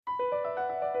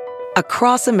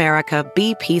Across America,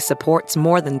 BP supports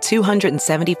more than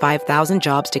 275,000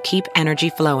 jobs to keep energy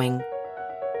flowing.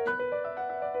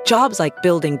 Jobs like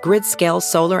building grid-scale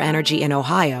solar energy in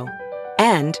Ohio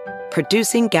and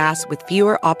producing gas with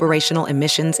fewer operational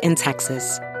emissions in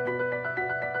Texas.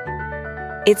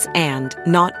 It's and,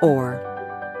 not or.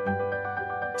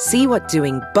 See what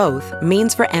doing both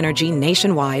means for energy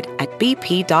nationwide at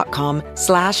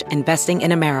bp.com/investing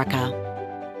in America.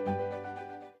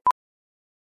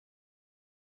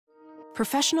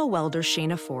 Professional welder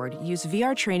Shayna Ford used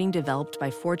VR training developed by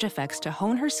ForgeFX to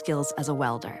hone her skills as a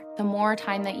welder. The more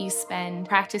time that you spend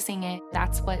practicing it,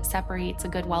 that's what separates a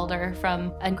good welder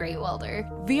from a great welder.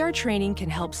 VR training can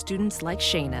help students like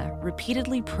Shayna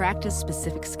repeatedly practice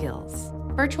specific skills.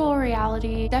 Virtual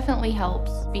reality definitely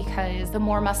helps because the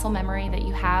more muscle memory that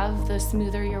you have, the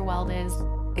smoother your weld is.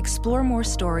 Explore more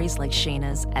stories like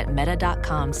Shayna's at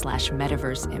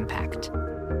meta.com/metaverseimpact.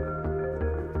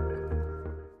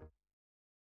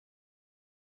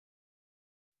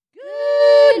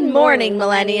 Good morning,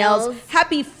 millennials.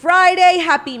 Happy Friday.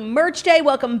 Happy Merch Day.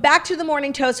 Welcome back to the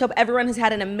Morning Toast. Hope everyone has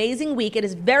had an amazing week. It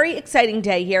is a very exciting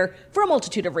day here for a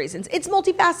multitude of reasons. It's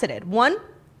multifaceted. One,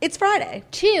 it's Friday.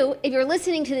 2, if you're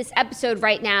listening to this episode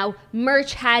right now,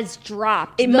 merch has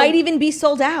dropped. It might even be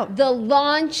sold out. The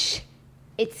launch,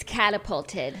 it's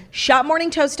catapulted.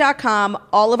 ShopMorningToast.com.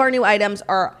 All of our new items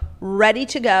are ready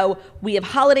to go. We have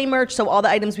holiday merch, so all the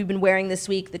items we've been wearing this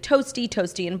week, the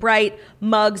Toasty and Bright,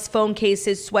 mugs, phone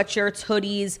cases, sweatshirts,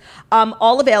 hoodies,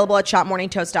 all available at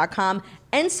ShopMorningToast.com.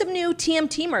 And some new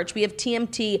TMT merch. We have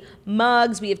TMT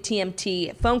mugs, we have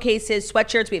TMT phone cases,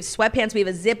 sweatshirts, we have sweatpants, we have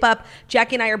a zip up.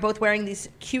 Jackie and I are both wearing these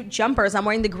cute jumpers. I'm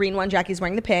wearing the green one, Jackie's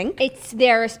wearing the pink. It's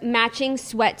their matching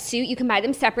sweatsuit. You can buy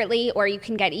them separately or you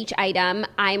can get each item.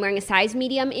 I'm wearing a size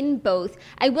medium in both.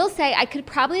 I will say I could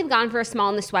probably have gone for a small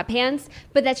in the sweatpants,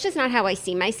 but that's just not how I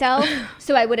see myself.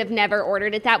 So I would have never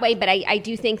ordered it that way, but I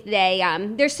do think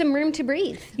there's some room to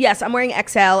breathe. Yes, I'm wearing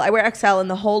XL. I wear XL in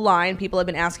the whole line. People have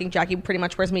been asking, Jackie pretty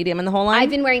much wears medium in the whole line.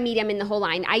 I've been wearing medium in the whole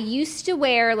line. I used to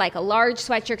wear like a large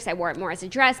sweatshirt because I wore it more as a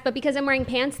dress, but because I'm wearing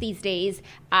pants these days,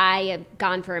 I have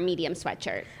gone for a medium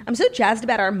sweatshirt. I'm so jazzed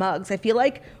about our mugs. I feel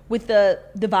like with the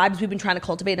vibes we've been trying to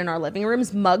cultivate in our living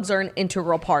rooms, mugs are an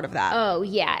integral part of that. Oh,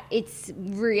 yeah. It's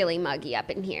really muggy up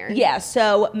in here. Yeah,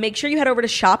 so make sure you head over to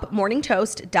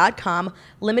shopmorningtoast.com.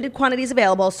 Limited quantities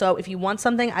available, so if you want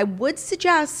something, I would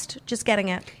suggest just getting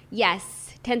it. Yes.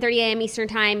 10:30 a.m. Eastern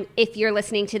Time. If you're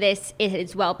listening to this, it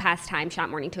is well past time.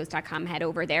 ShopMorningToast.com. Head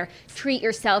over there. Treat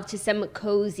yourself to some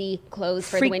cozy clothes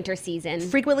for the winter season.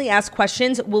 Frequently asked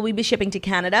questions. Will we be shipping to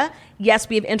Canada? Yes,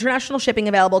 we have international shipping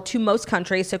available to most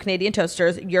countries. So Canadian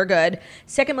toasters, you're good.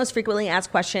 Second most frequently asked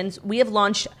questions. We have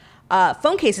launched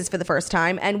phone cases for the first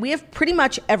time, and we have pretty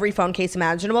much every phone case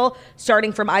imaginable,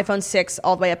 starting from iPhone 6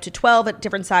 all the way up to 12 at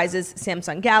different sizes,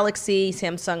 Samsung Galaxy,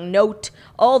 Samsung Note,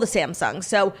 all the Samsungs.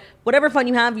 So whatever phone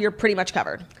you have, you're pretty much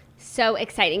covered. So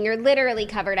exciting. You're literally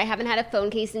covered. I haven't had a phone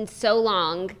case in so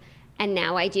long, and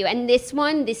now I do. And this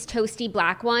one, this toasty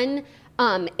black one,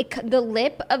 the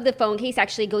lip of the phone case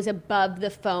actually goes above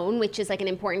the phone, which is like an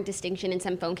important distinction in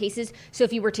some phone cases. So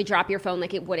if you were to drop your phone,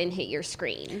 like it wouldn't hit your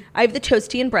screen. I have the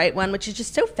Toasty and Bright one, which is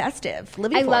just so festive.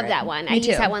 I love that one. I used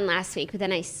that one last week, but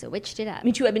then I switched it up.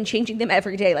 Me too. I've been changing them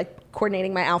every day, like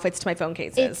coordinating my outfits to my phone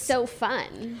cases. It's so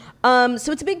fun.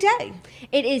 So it's a big day.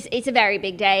 It is. It's a very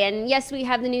big day. And yes, we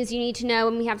have the news you need to know,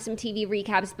 and we have some TV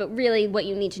recaps, but really what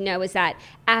you need to know is that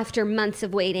after months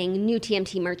of waiting, new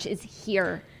TMT merch is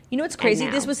here. You know what's crazy?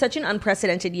 This was such an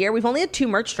unprecedented year. We've only had 2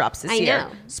 merch drops this year. I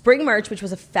know. Spring merch, which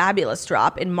was a fabulous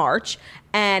drop in March,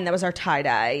 and that was our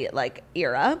tie-dye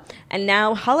era. And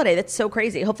now holiday. That's so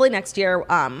crazy. Hopefully next year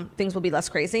things will be less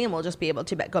crazy and we'll just be able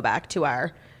to go back to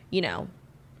our,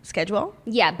 schedule.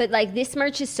 Yeah, but this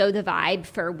merch is so the vibe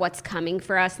for what's coming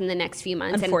for us in the next few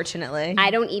months. Unfortunately. And I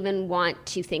don't even want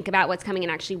to think about what's coming.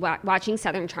 And actually watching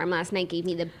Southern Charm last night gave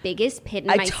me the biggest pit in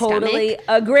my stomach. I totally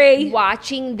agree.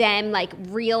 Watching them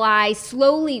really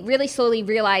slowly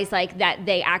realize that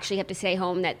they actually have to stay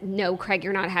home, that no, Craig,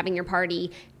 you're not having your party.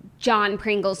 John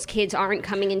Pringle's kids aren't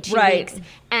coming in 2 weeks.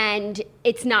 And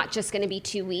it's not just going to be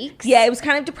 2 weeks. Yeah, it was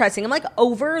kind of depressing. I'm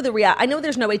over the I know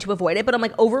there's no way to avoid it, but I'm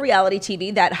over reality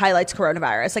TV that highlights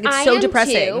coronavirus. It's so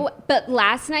depressing. Too, but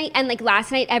last night,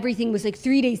 everything was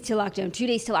 3 days to lockdown, 2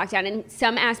 days to lockdown. And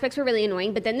some aspects were really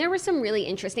annoying. But then there were some really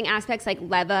interesting aspects, like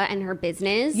Leva and her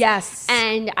business. Yes.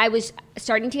 And I was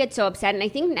starting to get so upset. And I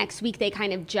think next week they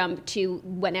kind of jump to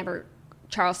whenever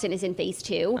Charleston is in phase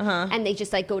 2, and they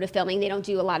just like go to filming. They don't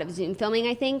do a lot of Zoom filming,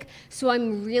 I think. So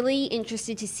I'm really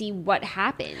interested to see what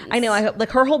happens. I know. I hope,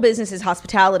 like, her whole business is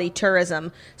hospitality,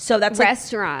 tourism. So that's like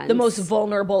restaurants, the most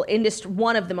vulnerable industry,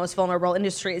 one of the most vulnerable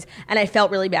industries. And I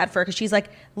felt really bad for her because she's like,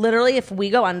 literally, if we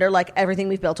go under, like everything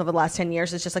we've built over the last 10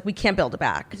 years, it's just like we can't build it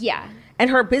back. Yeah. And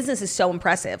her business is so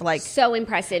impressive. Like, so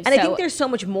impressive. And I think there's so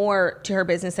much more to her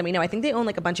business than we know. I think they own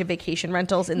like a bunch of vacation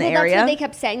rentals in the area. That's what they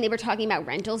kept saying. They were talking about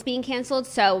rentals being canceled.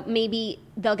 So maybe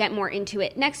they'll get more into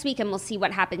it next week and we'll see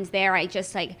what happens there.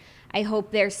 I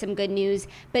hope there's some good news.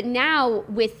 But now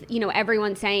with,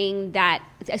 everyone saying that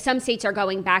some states are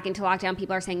going back into lockdown,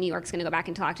 people are saying New York's going to go back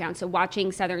into lockdown. So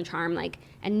watching Southern Charm,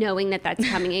 and knowing that that's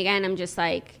coming again, I'm just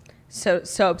like... So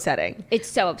upsetting. It's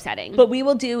so upsetting. But we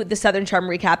will do the Southern Charm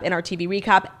recap in our TV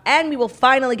recap, and we will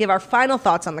finally give our final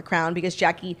thoughts on The Crown because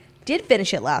Jackie did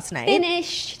finish it last night.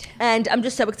 Finished. And I'm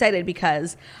just so excited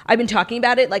because I've been talking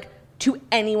about it to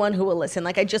anyone who will listen.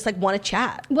 I just want to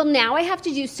chat. Well, now I have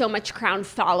to do so much Crown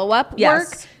follow-up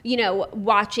Yes. work,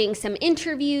 watching some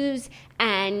interviews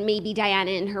and maybe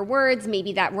Diana in her words,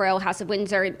 maybe that Royal House of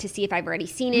Windsor to see if I've already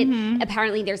seen it. Mm-hmm.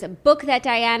 Apparently there's a book that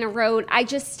Diana wrote.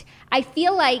 I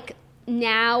feel like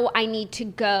now I need to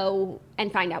go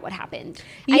and find out what happened.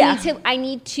 Yeah. I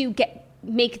need to get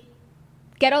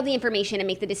all the information and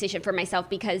make the decision for myself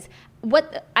because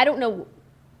I don't know,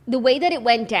 the way that it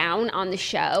went down on the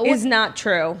show is not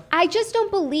true. I just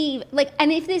don't believe,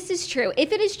 and if this is true,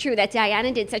 if it is true that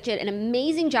Diana did such an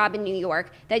amazing job in New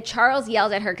York, that Charles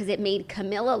yelled at her because it made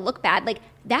Camilla look bad,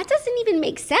 that doesn't even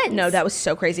make sense. No, that was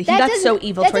so crazy. He got so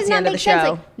evil towards the end of the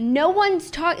show. No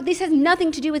one's talking, this has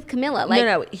nothing to do with Camilla.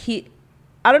 No,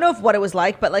 I don't know what it was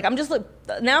like, but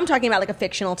now I'm talking about a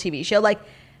fictional TV show.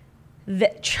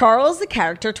 Charles, the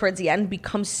character towards the end,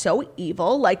 becomes so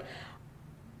evil.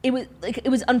 It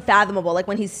was unfathomable.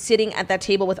 When he's sitting at that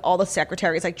table with all the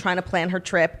secretaries, trying to plan her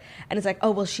trip, and it's oh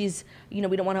well, she's we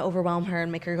don't want to overwhelm her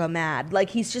and make her go mad.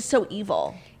 He's just so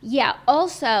evil. Yeah.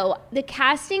 Also, the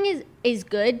casting is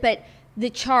good, but the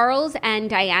Charles and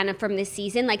Diana from this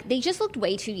season, they just looked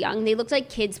way too young. They looked like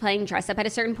kids playing dress up at a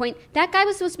certain point. That guy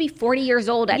was supposed to be 40 years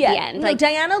old at the end.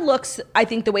 Diana looks, I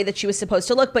think, the way that she was supposed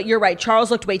to look, but you're right.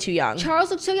 Charles looked way too young. Charles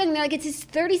looked so young. They're it's his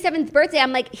 37th birthday.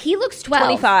 I'm he looks 12.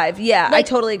 25. Yeah, I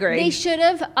totally agree. They should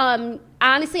have,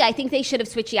 honestly, I think they should have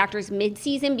switched the actors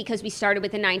mid-season because we started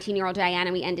with a 19-year-old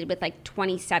Diana. We ended with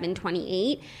 27,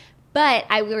 28. But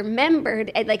I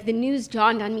remembered, the news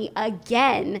dawned on me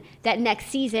again that next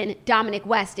season, Dominic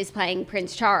West is playing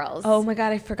Prince Charles. Oh my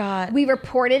God, I forgot. We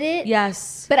reported it.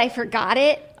 Yes. But I forgot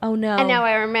it. Oh no. And now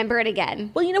I remember it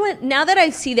again. Well, you know what? Now that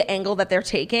I see the angle that they're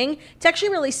taking, it's actually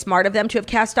really smart of them to have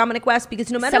cast Dominic West because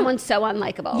no matter... Someone's so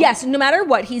unlikable. Yes, no matter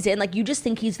what he's in, you just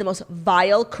think he's the most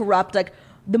vile, corrupt,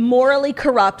 the morally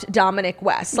corrupt Dominic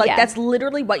West. That's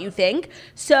literally what you think.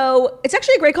 So it's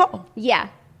actually a great call. Yeah.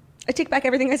 I take back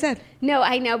everything I said. No,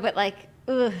 I know, but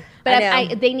ugh.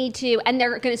 But they need to, and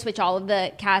they're going to switch all of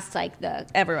the cast, the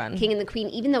everyone, King and the Queen.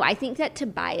 Even though I think that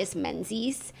Tobias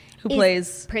Menzies, who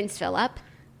plays Prince Philip,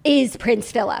 is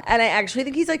Prince Philip, and I actually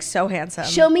think he's so handsome.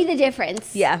 Show me the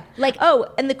difference. Yeah,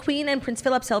 and the Queen and Prince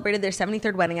Philip celebrated their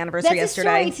 73rd wedding anniversary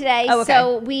yesterday. That's a story today. Oh, okay.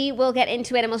 So we will get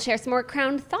into it, and we'll share some more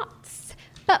Crown thoughts.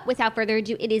 But without further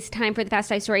ado, it is time for the Fast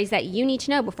 5 stories that you need to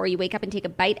know before you wake up and take a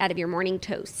bite out of your morning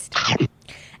toast.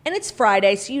 And it's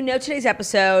Friday, so today's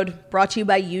episode brought to you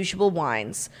by Usual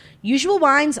Wines. Usual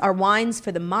Wines are wines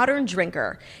for the modern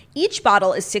drinker. Each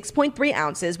bottle is 6.3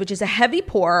 ounces, which is a heavy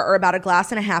pour or about a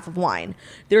glass and a half of wine.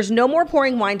 There's no more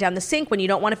pouring wine down the sink when you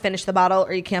don't want to finish the bottle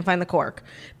or you can't find the cork.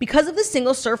 Because of the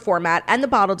single serve format and the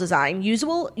bottle design,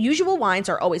 Usual Wines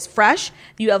are always fresh.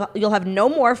 You'll have no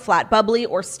more flat bubbly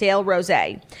or stale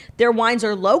rosé. Their wines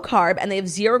are low carb and they have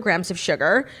 0 grams of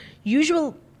sugar.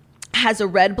 Usual has a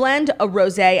red blend, a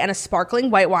rosé, and a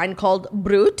sparkling white wine called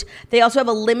Brut. They also have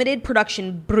a limited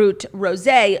production Brut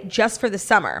rosé just for the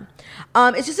summer.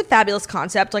 It's just a fabulous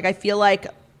concept. I feel like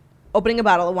opening a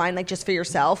bottle of wine just for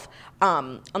yourself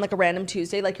on a random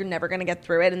Tuesday, you're never going to get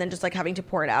through it, and then just having to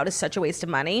pour it out is such a waste of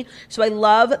money. So I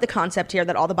love the concept here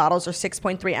that all the bottles are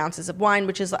 6.3 ounces of wine,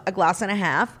 which is a glass and a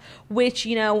half, which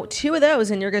 2 of those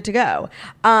and you're good to go.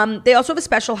 They also have a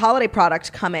special holiday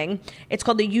product coming. It's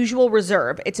called the Usual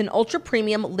Reserve. It's an ultra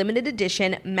premium limited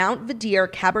edition Mount Verdier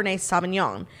Cabernet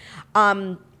Sauvignon.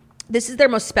 This is their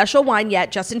most special wine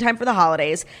yet, just in time for the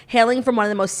holidays. Hailing from one of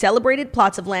the most celebrated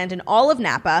plots of land in all of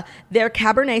Napa, their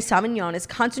Cabernet Sauvignon is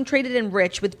concentrated and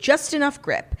rich with just enough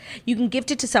grip. You can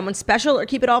gift it to someone special or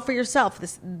keep it all for yourself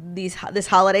this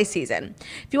holiday season.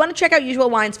 If you want to check out Usual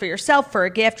Wines for yourself, for a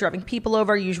gift, or having people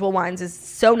over, Usual Wines is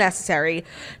so necessary.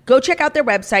 Go check out their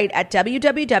website at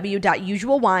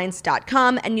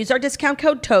www.usualwines.com and use our discount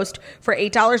code TOAST for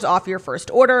 $8 off your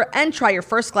first order and try your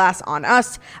first glass on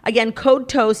us. Again, code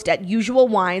TOAST at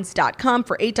usualwines.com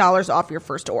for $8 off your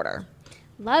first order.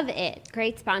 Love it.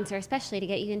 Great sponsor, especially to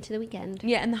get you into the weekend.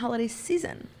 Yeah, and the holiday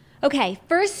season. Okay,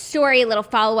 first story, a little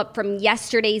follow-up from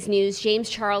yesterday's news.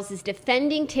 James Charles is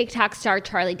defending TikTok star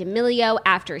Charli D'Amelio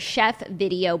after chef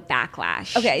video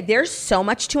backlash. Okay, there's so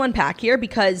much to unpack here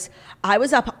because I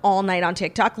was up all night on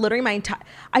TikTok, literally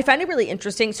I find it really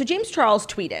interesting. So James Charles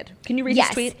tweeted. Can you read his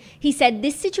tweet? He said,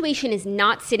 "This situation is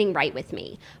not sitting right with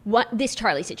me. This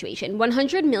Charli situation.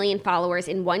 100 million followers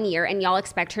in 1 year, and y'all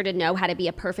expect her to know how to be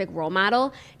a perfect role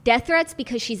model? Death threats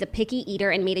because she's a picky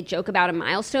eater and made a joke about a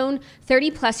milestone?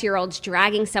 30-plus-year-olds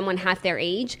dragging someone half their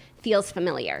age feels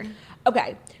familiar."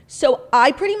 Okay, so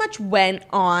I pretty much went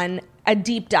on a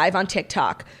deep dive on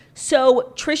TikTok.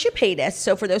 So Trisha Paytas,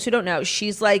 so for those who don't know,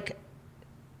 she's like,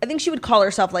 I think she would call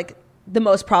herself like the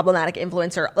most problematic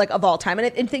influencer like of all time. And I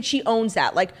think she owns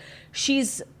that. Like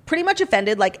she's pretty much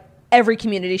offended like every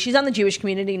community. She's on the Jewish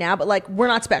community now, but like we're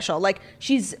not special. Like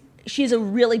she's a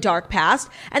really dark past,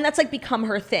 and that's like become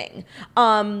her thing.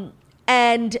 And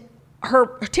her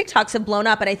TikToks have blown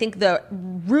up, and I think the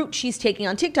route she's taking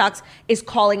on TikToks is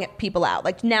calling people out.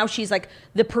 Like now she's like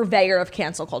the purveyor of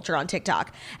cancel culture on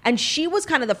TikTok. And she was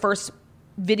kind of the first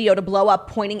video to blow up,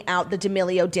 pointing out the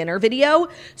D'Amelio dinner video.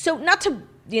 So not to,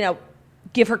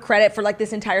 give her credit for like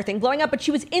this entire thing blowing up, but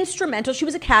she was instrumental. She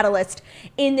was a catalyst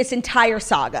in this entire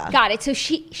saga. Got it. So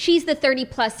she's the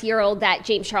 30-plus-year-old that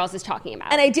James Charles is talking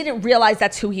about. And I didn't realize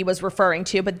that's who he was referring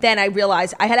to, but then I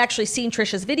realized I had actually seen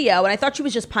Trisha's video, and I thought she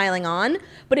was just piling on,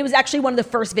 but it was actually one of the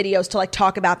first videos to like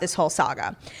talk about this whole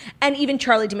saga. And even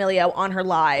Charli D'Amelio on her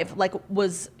live,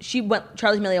 Charli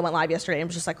D'Amelio went live yesterday and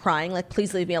was just like crying, like,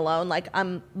 please leave me alone. Like,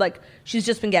 she's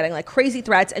just been getting like crazy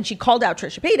threats, and she called out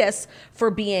Trisha Paytas for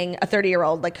being a 30-year-old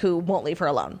like who won't leave her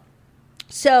alone.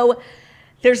 So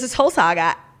there's this whole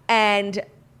saga, and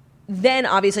then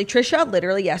obviously Trisha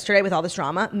literally yesterday with all this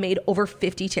drama made over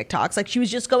 50 TikToks. Like she was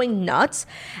just going nuts,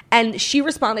 and she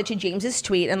responded to James's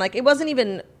tweet, and like I don't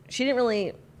even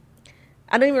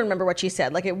remember what she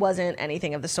said. Like it wasn't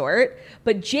anything of the sort,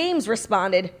 but James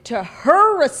responded to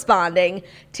her responding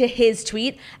to his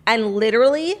tweet, and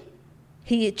literally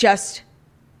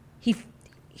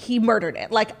he murdered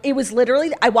it. Like it was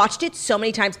literally, I watched it so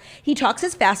many times. He talks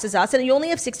as fast as us, and you only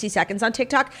have 60 seconds on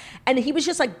TikTok. And he was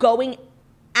just like going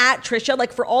at Trisha,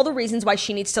 like for all the reasons why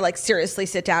she needs to like seriously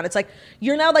sit down. It's like,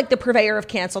 you're now like the purveyor of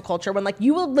cancel culture when like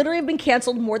you will literally have been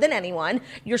canceled more than anyone.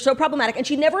 You're so problematic. And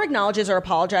she never acknowledges or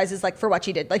apologizes like for what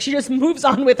she did. Like she just moves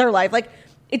on with her life. Like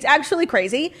it's actually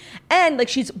crazy. And like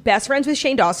she's best friends with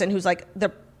Shane Dawson, who's like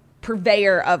the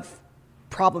purveyor of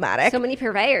problematic. So many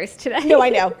purveyors today. No, I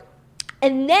know.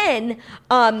 And then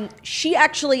she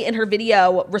actually, in her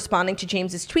video responding to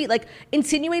James's tweet, like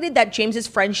insinuated that James's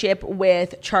friendship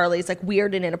with Charli is like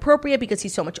weird and inappropriate because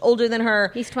he's so much older than her.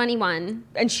 He's 21.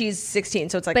 And she's 16,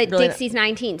 so it's like But really Dixie's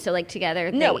 19, so like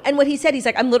together. No, and what he said, he's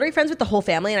like, I'm literally friends with the whole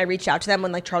family, and I reached out to them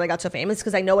when like Charli got so famous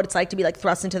because I know what it's like to be like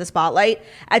thrust into the spotlight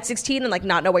at 16 and like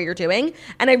not know what you're doing.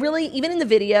 And I really, even in the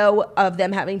video of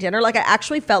them having dinner, like I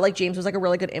actually felt like James was like a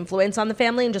really good influence on the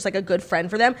family and just like a good friend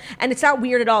for them. And it's not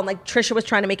weird at all. And like Trisha was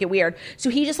trying to make it weird. So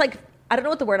he just like, I don't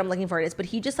know what the word I'm looking for is, but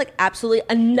he just like absolutely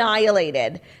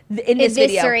annihilated in this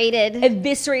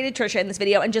Eviscerated Trisha in this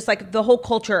video, and just like the whole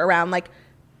culture around like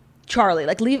Charli,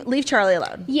 like leave Charli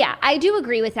alone. Yeah, I do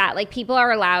agree with that. Like people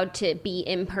are allowed to be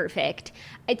imperfect.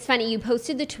 It's funny, you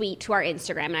posted the tweet to our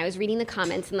Instagram, and I was reading the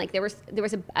comments, and like there was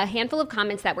a handful of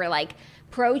comments that were like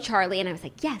pro Charli, and I was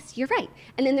like, yes, you're right.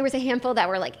 And then there was a handful that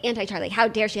were like anti Charli. How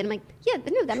dare she? And I'm like, yeah,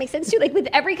 no, that makes sense too. Like with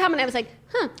every comment, I was like,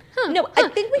 no, I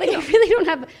think we I really don't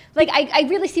have like I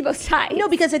really see both sides. No,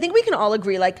 because I think we can all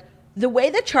agree like the way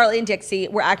that Charli and Dixie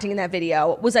were acting in that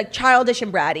video was like childish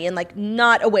and bratty, and like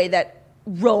not a way that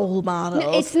role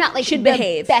models it's not like should the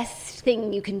behave. Best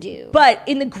thing you can do. But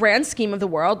in the grand scheme of the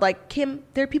world, like Kim,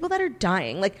 there are people that are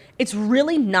dying. Like it's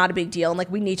really not a big deal, and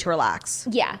like we need to relax.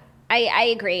 Yeah,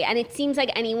 I agree. And it seems like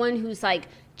anyone who's like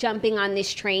jumping on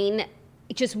this train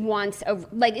just wants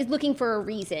is looking for a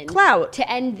reason, clout, to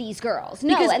end these girls.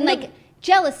 Like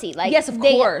jealousy. Like yes, of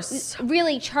course.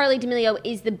 Really, Charli D'Amelio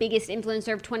is the biggest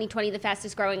influencer of 2020, the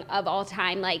fastest growing of all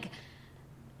time. Like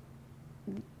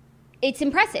it's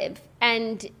impressive,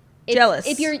 and Jealous.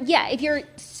 If you're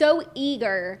so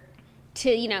eager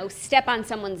to, step on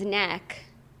someone's neck,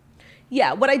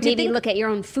 yeah, what I did maybe look at your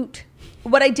own foot.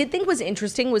 What I did think was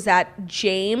interesting was that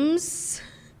James,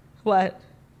 what?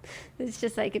 It's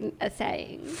just like a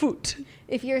saying. Foot.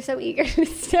 If you're so eager to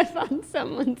step on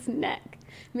someone's neck,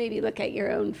 maybe look at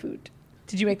your own foot.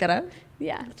 Did you make that up?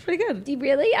 Yeah. That's pretty good. Do you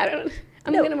really?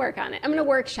 I'm going to work on it. I'm going to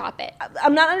workshop it.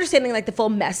 I'm not understanding like the full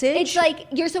message. It's like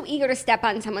you're so eager to step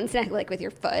on someone's neck, like with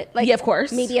your foot. Like, yeah, of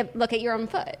course. Maybe look at your own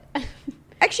foot.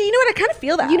 Actually, you know what? I kind of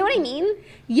feel that. You know what I mean?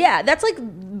 Yeah, that's like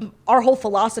our whole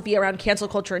philosophy around cancel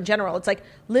culture in general. It's like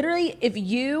literally if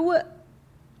you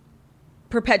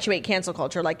perpetuate cancel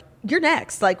culture, like you're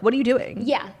next. Like, what are you doing?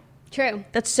 Yeah, true.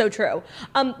 That's so true.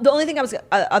 The only thing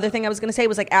other thing I was going to say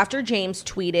was like after James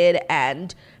tweeted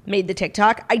and made the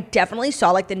TikTok, I definitely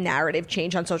saw like the narrative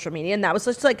change on social media, and that was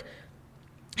just like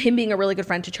him being a really good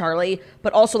friend to Charlie,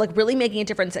 but also like really making a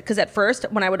difference. Because at first,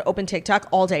 when I would open TikTok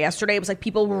all day yesterday, it was like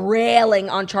people railing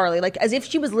on Charlie, like as if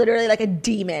she was literally like a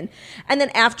demon. And then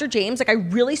after James, like I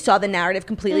really saw the narrative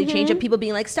completely change of people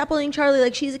being like, stop bullying Charlie,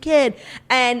 like she's a kid.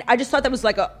 And I just thought that was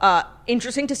like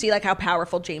interesting to see like how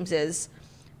powerful James's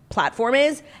platform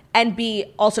is, and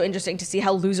be also interesting to see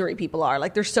how losery people are.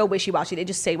 Like they're so wishy-washy. They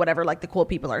just say whatever like the cool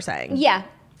people are saying. Yeah,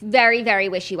 very, very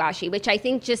wishy-washy, which I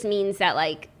think just means that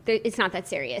like it's not that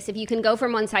serious. If you can go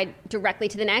from one side directly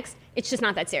to the next, it's just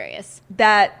not that serious.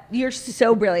 That you're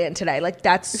so brilliant today. Like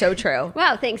that's so true.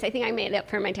 Wow, thanks. I think I made up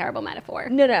for my terrible metaphor.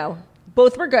 No.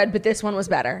 Both were good, but this one was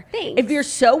better. Thanks. If you're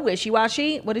so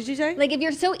wishy-washy, what did you say? Like if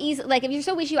you're so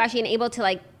wishy-washy and able to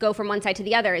like go from one side to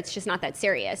the other, it's just not that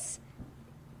serious.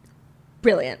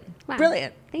 Brilliant. Wow.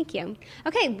 Brilliant. Thank you.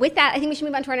 Okay, with that, I think we should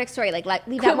move on to our next story. Like,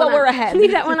 leave that one. We're ahead.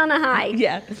 Leave that one on a high.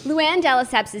 Yeah. Luann de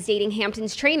Lesseps is dating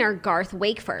Hamptons trainer Garth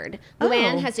Wakeford.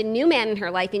 Luann has a new man in her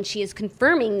life, and she is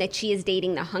confirming that she is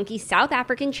dating the hunky South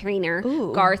African trainer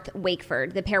Garth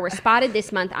Wakeford. The pair were spotted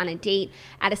this month on a date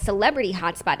at a celebrity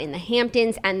hotspot in the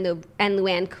Hamptons, and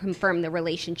Luann confirmed the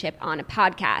relationship on a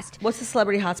podcast. What's the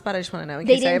celebrity hotspot? I just want to know in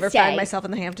case I ever find myself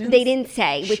in the Hamptons. They didn't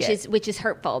say, which is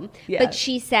hurtful. Yeah. But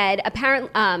she said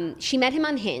apparently she met him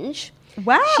on Hinge.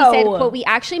 Wow. She said, quote, we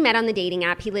actually met on the dating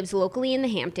app. He lives locally in the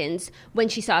Hamptons. When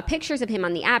she saw pictures of him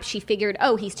on the app, she figured,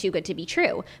 oh, he's too good to be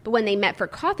true. But when they met for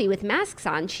coffee with masks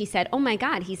on, she said, oh my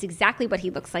God, he's exactly what he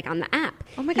looks like on the app.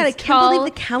 Oh my God, I can't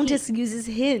believe the Countess uses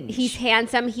Hinge. He's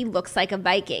handsome. He looks like a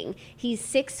Viking. He's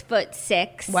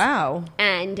 6'6". Wow.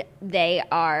 And they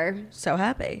are so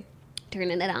happy.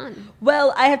 Turning it on.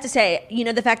 Well, I have to say,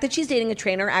 the fact that she's dating a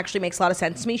trainer actually makes a lot of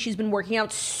sense to me. She's been working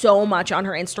out so much on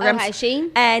her Instagram. Oh, has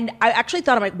she? And I actually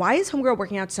thought, I'm like, why is homegirl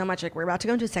working out so much? Like, we're about to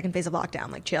go into a second phase of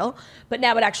lockdown. Like, chill. But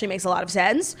now it actually makes a lot of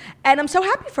sense. And I'm so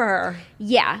happy for her.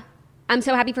 Yeah. I'm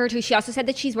so happy for her, too. She also said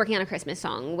that she's working on a Christmas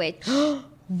song, which...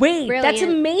 Wait, that's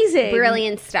amazing.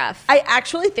 Brilliant stuff. I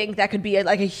actually think that could be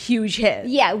a huge hit.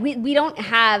 Yeah, we don't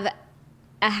have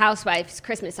a Housewife's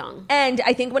Christmas song. And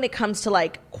I think when it comes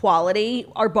to quality,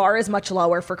 our bar is much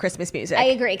lower for Christmas music. I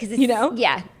agree, because it's,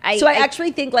 yeah. I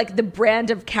actually think the brand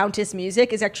of Countess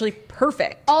music is actually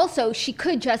perfect. Also, she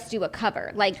could just do a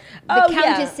cover. The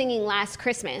Countess singing Last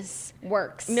Christmas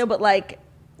works. No, but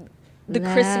the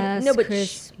Christmas. No,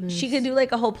 but she could do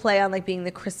a whole play on being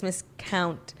the Christmas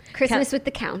Count. Christmas with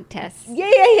the Countess.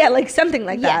 Yeah, something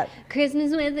like that.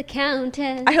 Christmas with the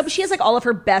Countess. I hope she has all of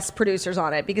her best producers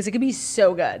on it because it could be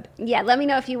so good. Yeah, let me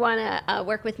know if you want to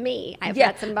work with me. I've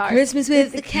got some bars. Christmas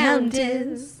with the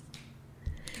Countess.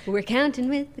 We're counting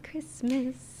with the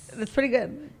Christmas. That's pretty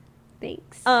good.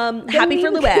 Thanks. Happy for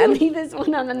Luann. Leave this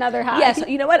one on another high. Yes,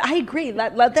 you know what? I agree.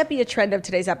 Let that be a trend of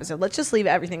today's episode. Let's just leave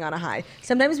everything on a high.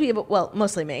 Sometimes we have,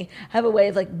 mostly me, have a way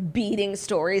of beating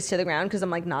stories to the ground because I'm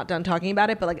not done talking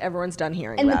about it, but everyone's done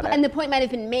hearing about it. And the point might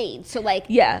have been made. So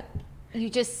yeah,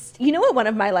 you just, you know what? One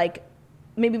of my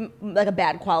maybe a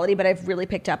bad quality, but I've really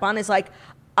picked up on is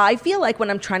I feel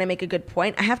when I'm trying to make a good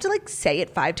point, I have to say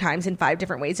it 5 times in 5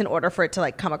 different ways in order for it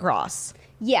to come across.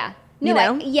 Yeah.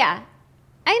 No,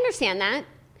 I understand that.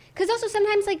 Because also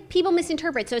sometimes people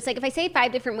misinterpret. So it's if I say it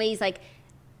 5 different ways,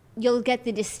 you'll get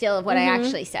the distill of what I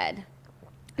actually said.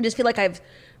 I just feel I've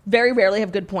very rarely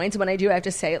have good points. When I do, I have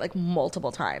to say it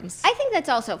multiple times. I think that's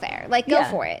also fair. Go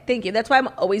for it. Thank you. That's why I'm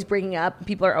always bringing up,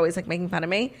 people are always making fun of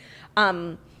me.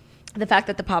 The fact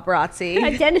that the paparazzi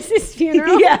at Dennis's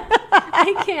funeral. Yeah.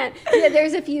 I can't. Yeah,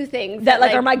 there's a few things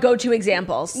that are my go-to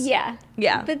examples. Yeah.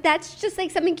 Yeah. But that's just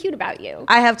something cute about you.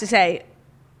 I have to say,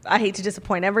 I hate to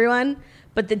disappoint everyone,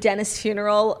 but the dentist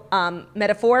funeral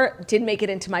metaphor did make it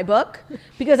into my book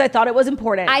because I thought it was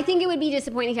important. I think it would be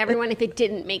disappointing to everyone if it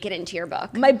didn't make it into your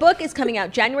book. My book is coming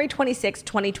out January 26,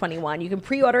 2021. You can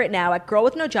pre-order it now at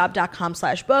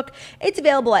girlwithnojob.com/book. It's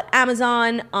available at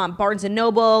Amazon, Barnes &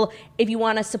 Noble. If you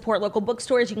want to support local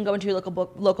bookstores, you can go into your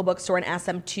local bookstore and ask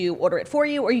them to order it for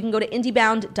you, or you can go to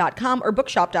indiebound.com or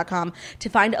bookshop.com to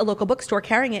find a local bookstore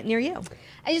carrying it near you.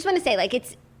 I just want to say, like,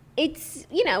 it's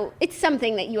it's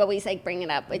something that you always like bring it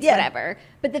up. It's whatever.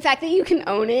 But the fact that you can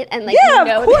own it and like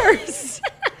of course.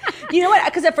 You know what?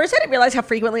 Because at first I didn't realize how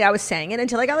frequently I was saying it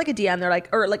until I got like a DM. They're like,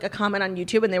 or like a comment on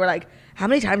YouTube, and they were like, "How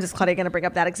many times is Claudia going to bring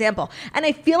up that example?" And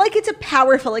I feel like it's a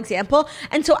powerful example,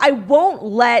 and so I won't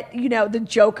let the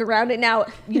joke around it now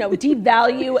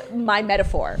devalue my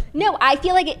metaphor. No, I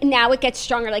feel like now it gets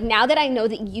stronger. Like now that I know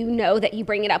that you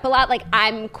bring it up a lot, like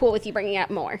I'm cool with you bringing it up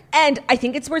more. And I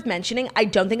think it's worth mentioning. I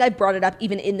don't think I've brought it up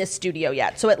even in this studio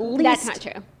yet. So at least that's not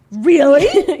true. Really?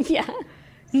 Yeah.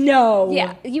 No.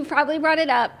 Yeah, you probably brought it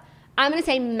up. I'm going to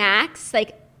say max,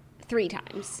 like 3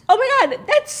 times. Oh my God,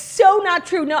 that's so not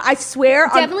true. No, I swear.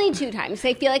 Definitely 2 times.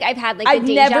 I feel like I've had like I've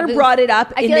never brought it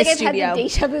up in the studio. I feel like I've had the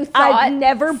deja vu thought. I've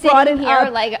never brought it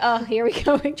up. Like, oh, here we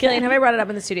go again. Jillian, have I brought it up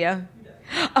in the studio?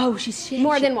 Oh, she's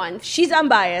more than once. She's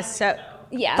unbiased, so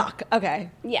yeah. Fuck.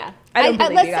 Okay. Yeah. I don't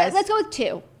believe you guys. Let's go with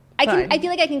 2. I feel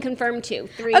like I can confirm 2.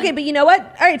 3. Okay, but you know what?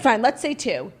 All right, fine. Let's say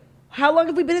 2. How long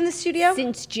have we been in the studio?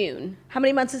 Since June. How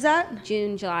many months is that?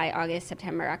 June, July, August,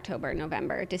 September, October,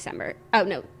 November, December. Oh,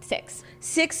 no, 6.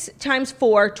 6 times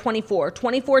 4, 24.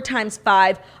 24 times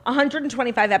 5,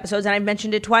 125 episodes, and I've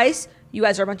mentioned it twice. You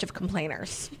guys are a bunch of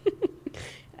complainers.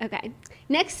 Okay.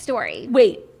 Next story.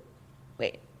 Wait.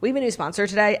 We have a new sponsor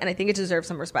today, and I think it deserves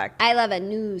some respect. I love a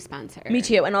new sponsor. Me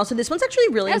too. And also, this one's actually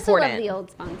really important. I love the old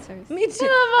sponsors. Me too.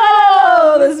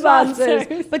 Oh, the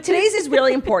sponsors. But today's is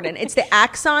really important. It's the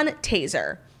Axon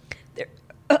Taser.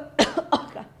 Oh,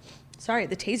 God. Sorry,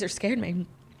 the taser scared me.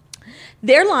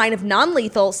 Their line of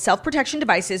non-lethal self-protection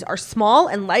devices are small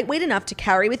and lightweight enough to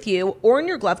carry with you or in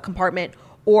your glove compartment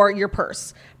or your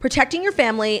purse. Protecting your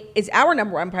family is our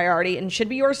number one priority and should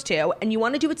be yours too, and you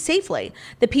want to do it safely.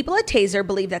 The people at Taser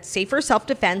believe that safer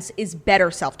self-defense is better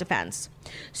self-defense.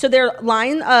 So their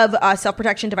line of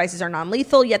self-protection devices are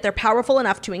non-lethal, yet they're powerful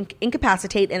enough to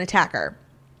incapacitate an attacker.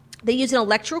 They use an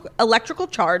electrical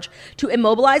charge to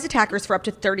immobilize attackers for up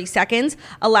to 30 seconds,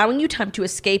 allowing you time to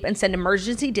escape and send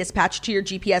emergency dispatch to your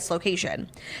GPS location.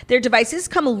 Their devices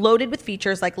come loaded with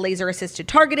features like laser-assisted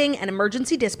targeting and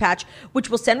emergency dispatch,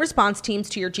 which will send response teams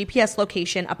to your GPS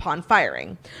location upon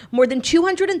firing. More than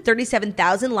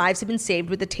 237,000 lives have been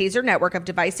saved with the Taser network of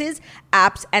devices,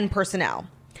 apps, and personnel.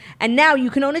 And now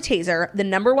you can own a Taser, the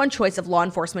number one choice of law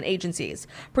enforcement agencies.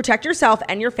 Protect yourself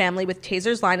and your family with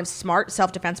Taser's line of smart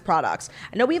self-defense products.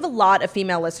 I know we have a lot of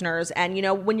female listeners, and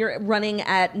when you're running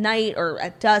at night or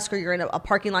at dusk, or you're in a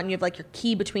parking lot and you have like your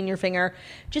key between your finger,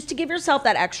 just to give yourself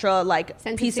that extra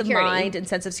peace of mind and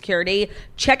sense of security,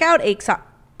 check out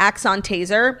Axon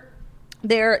Taser.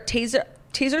 Their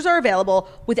Tasers are available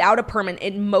without a permit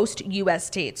in most U.S.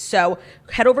 states. So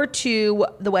head over to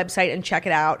the website and check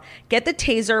it out. Get the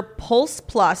Taser Pulse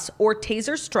Plus or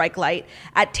Taser Strike Light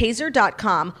at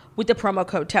taser.com with the promo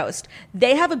code TOAST.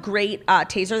 They have a great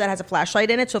Taser that has a flashlight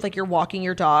in it. So if you're walking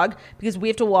your dog, because we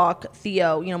have to walk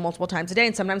Theo, multiple times a day.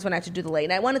 And sometimes when I have to do the late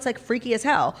night one, it's like freaky as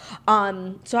hell.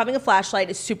 So having a flashlight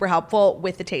is super helpful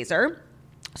with the Taser.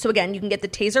 So again, you can get the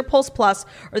Taser Pulse Plus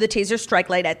or the Taser Strike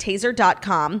Light at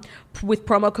taser.com with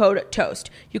promo code TOAST.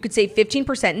 You could save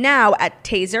 15% now at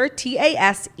taser,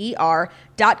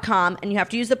 TASER.com, and you have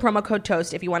to use the promo code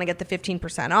TOAST if you want to get the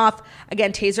 15% off.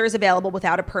 Again, Taser is available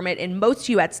without a permit in most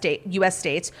U.S.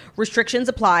 states. Restrictions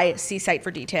apply. See site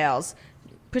for details.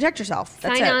 Protect yourself.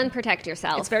 That's Sign it. on, protect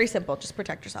yourself. It's very simple. Just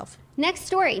protect yourself. Next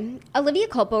story. Olivia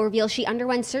Culpo reveals she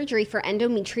underwent surgery for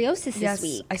endometriosis this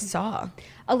week. I saw.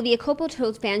 Olivia Culpo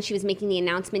told fans she was making the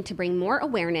announcement to bring more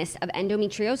awareness of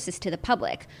endometriosis to the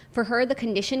public. For her, the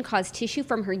condition caused tissue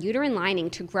from her uterine lining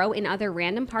to grow in other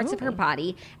random parts of her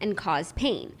body and cause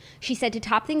pain. She said to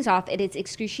top things off, it is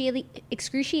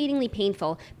excruciatingly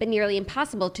painful, but nearly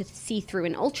impossible to see through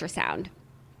an ultrasound.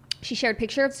 She shared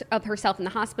pictures of herself in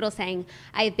the hospital saying,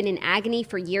 "I have been in agony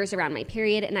for years around my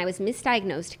period, and I was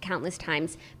misdiagnosed countless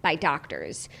times by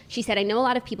doctors." She said, "I know a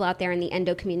lot of people out there in the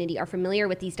endo community are familiar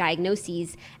with these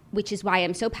diagnoses, which is why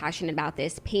I'm so passionate about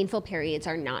this. Painful periods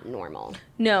are not normal."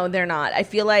 No, they're not. I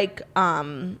feel like,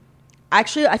 I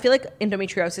feel like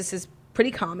endometriosis is pretty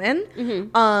common.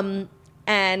 Mm-hmm.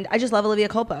 And I just love Olivia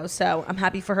Culpo, so I'm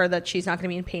happy for her that she's not going to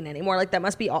be in pain anymore. Like, that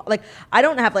must be all, like, I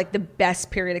don't have like the best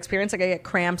period experience. Like, I get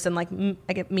cramps and like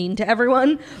I get mean to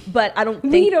everyone, but I don't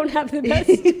think we don't have the best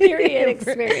period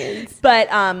experience. But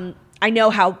I know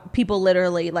how people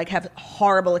literally like have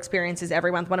horrible experiences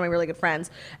every month. One of my really good friends,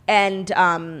 and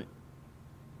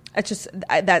it's just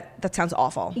that sounds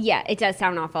awful. Yeah, it does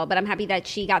sound awful, but I'm happy that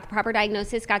she got the proper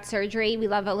diagnosis, got surgery. We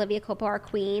love Olivia Culpo, our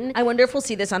queen. I wonder if we'll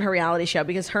see this on her reality show,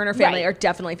 because her and her family are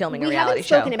definitely filming a reality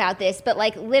show. We haven't spoken about this, but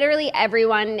like literally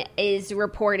everyone is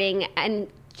reporting and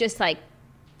just like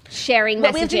sharing messaging.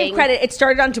 But we have to give credit. It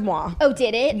started on Demois. Oh,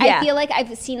 did it? Yeah. I feel like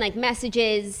I've seen like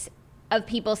messages of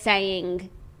people saying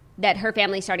that her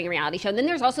family's starting a reality show. And then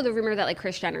there's also the rumor that like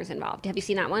Kris Jenner's involved. Have you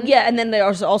seen that one? Yeah, and then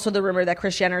there's also the rumor that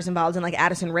Kris Jenner's involved in like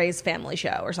Addison Rae's family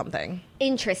show or something.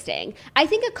 Interesting. I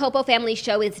think a Culpo family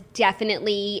show is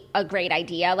definitely a great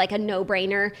idea, like a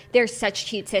no-brainer. They're such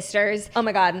cute sisters. Oh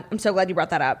my God, I'm so glad you brought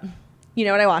that up. You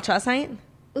know what I watched last night?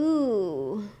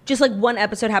 Ooh. Just like one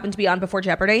episode happened to be on before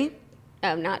Jeopardy.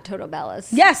 Oh, not Total Bellas.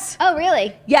 Yes. Oh,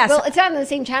 really? Yes. Well, it's not on the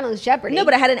same channel as Jeopardy. No,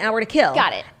 but I had an hour to kill.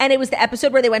 Got it. And it was the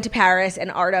episode where they went to Paris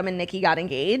and Artem and Nikki got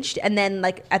engaged. And then,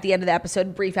 like, at the end of the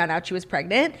episode, Brie found out she was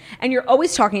pregnant. And you're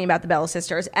always talking about the Bella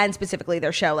sisters and specifically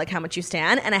their show, like how much you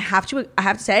stan. And I have to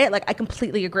say it, like, I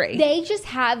completely agree. They just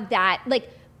have that, like,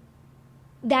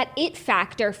 that it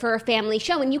factor for a family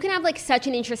show. And you can have like such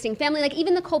an interesting family. Like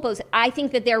even the Culpos, I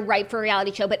think that they're ripe for a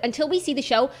reality show. But until we see the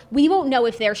show, we won't know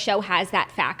if their show has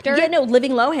that factor. Yeah, no,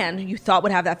 Living Lohan, you thought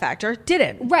would have that factor,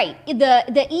 didn't. Right.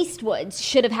 The Eastwoods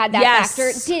should have had that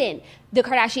factor, didn't. The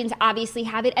Kardashians obviously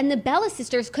have it, and the Bella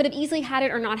sisters could have easily had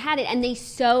it or not had it, and they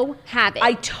so have it.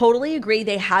 I totally agree.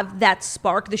 They have that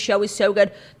spark. The show is so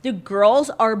good. The girls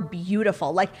are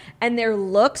beautiful, like, and their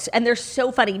looks, and they're so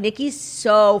funny. Nikki's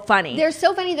so funny. They're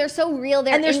so funny. They're so real.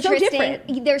 They're interesting. So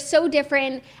different. They're so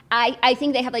different. I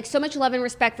think they have like so much love and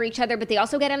respect for each other, but they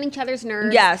also get on each other's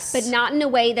nerves. Yes. But not in a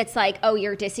way that's like, oh,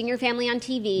 you're dissing your family on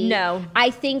TV. No.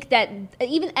 I think that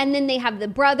and then they have the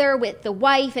brother with the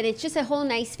wife, and it's just a whole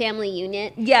nice family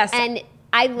unit. Yes. And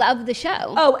I love the show.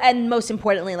 Oh, and most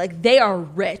importantly, like, they are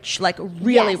rich, like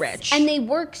really rich. And they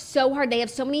work so hard. They have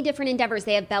so many different endeavors.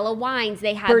 They have Bella Wines.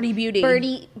 They have Birdie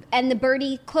Beauty. And the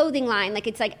Birdie clothing line. Like,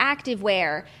 it's like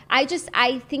activewear. I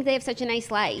think they have such a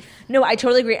nice life. No, I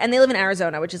totally agree. And they live in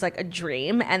Arizona, which is like a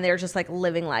dream. And they're just like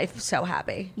living life so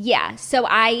happy. Yeah. So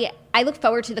I look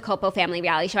forward to the Culpo family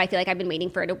reality show. I feel like I've been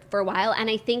waiting for it for a while. And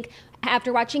I think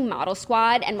after watching Model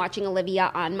Squad and watching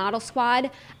Olivia on Model Squad,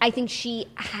 I think she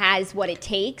has what it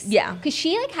takes. Yeah. Because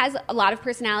she like has a lot of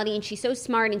personality, and she's so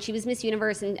smart, and she was Miss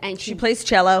Universe, and she plays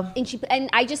cello. And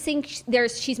I just think she's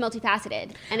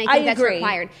multifaceted, and I think that's agree.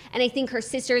 required. And I think her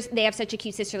sisters, they have such a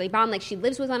cute sisterly bond. Like, she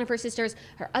lives with one of her sisters.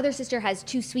 Her other sister has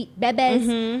two sweet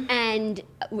bebes, and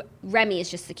Remy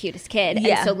is just the cutest kid.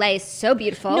 Yeah. And Soleil is so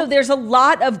beautiful. No, there's a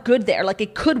lot of good there. Like,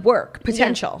 it could work,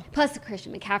 potential. Yeah. Plus the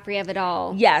Christian McCaffrey of it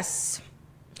all. Yes.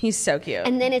 He's so cute.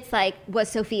 And then it's like, was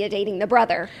Sophia dating the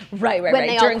brother? Right. When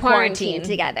they during all quarantined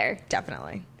together.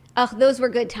 Definitely. Oh, those were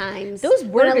good times. Those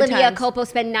were when good Olivia times. Culpo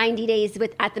spent 90 days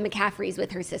at the McCaffreys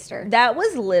with her sister. That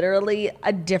was literally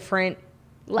a different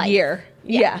year.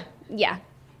 Yeah. Yeah,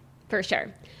 for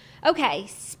sure. Okay,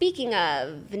 speaking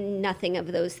of nothing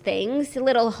of those things, a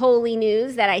little holy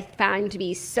news that I found to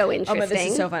be so interesting. Oh, but this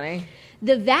is so funny.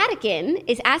 The Vatican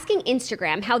is asking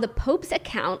Instagram how the Pope's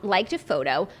account liked a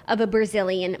photo of a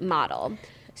Brazilian model.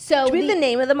 So do we have the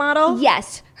name of the model?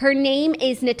 Yes. Her name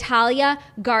is Natalia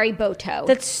Gariboto.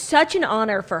 That's such an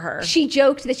honor for her. She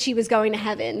joked that she was going to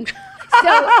heaven.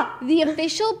 So the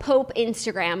official Pope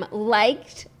Instagram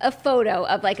liked a photo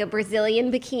of like a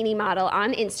Brazilian bikini model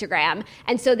on Instagram.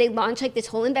 And so they launched like this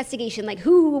whole investigation, like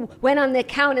who went on the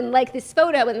account and liked this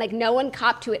photo, and like no one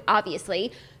copped to it,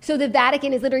 obviously. So the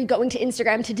Vatican is literally going to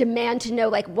Instagram to demand to know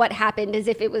like what happened, as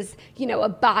if it was, you know, a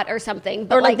bot or something.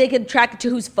 But or like they could track it to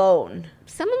whose phone.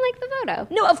 Someone liked the photo.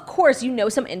 No, of course, you know,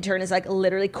 some intern is like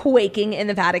literally quaking in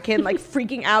the Vatican, like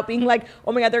freaking out, being like,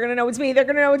 oh my God, they're going to know it's me. They're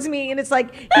going to know it's me. And it's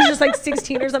like, he's just like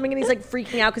 16 or something. And he's like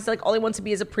freaking out because like all he wants to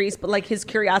be is a priest. But like his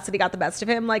curiosity got the best of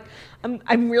him. Like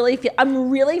I'm really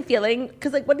feeling,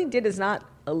 because like what he did is not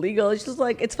illegal. It's just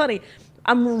like, it's funny.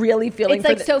 I'm really feeling it's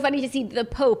like so funny to see the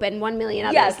Pope and 1 million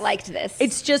others liked this.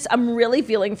 It's just, I'm really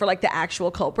feeling for like the actual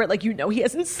culprit. Like, you know, he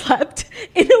hasn't slept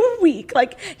in a week.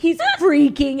 Like, he's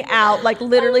freaking out. Like,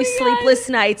 literally sleepless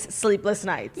nights.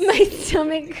 My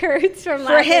stomach hurts from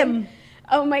laughing. For him.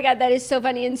 Oh my God, that is so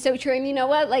funny and so true. And you know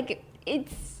what? Like,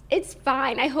 it's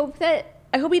fine. I hope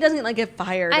he doesn't like get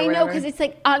fired. I know, because it's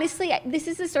like, honestly, this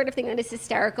is the sort of thing that is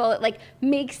hysterical. It like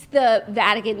makes the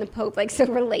Vatican, the Pope, like so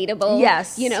relatable.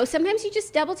 Yes. You know, sometimes you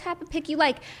just double tap a pic you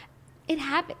like. It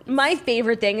happens. My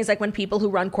favorite thing is like when people who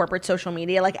run corporate social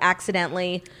media like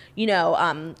accidentally,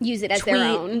 use it as their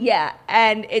own. Yeah,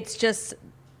 and it's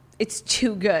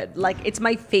too good. Like it's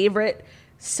my favorite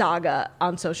saga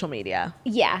on social media.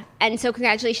 Yeah, and so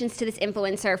congratulations to this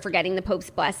influencer for getting the Pope's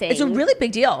blessing. It's a really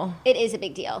big deal. It is a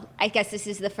big deal. I guess this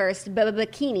is the first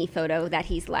bikini photo that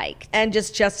he's liked. And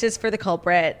just justice for the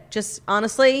culprit. Just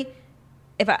honestly,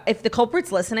 if the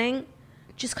culprit's listening,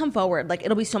 just come forward. Like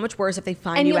it'll be so much worse if they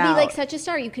find you out. And you'll be like such a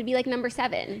star. You could be like number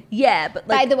 7. Yeah, but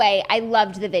like, by the way, I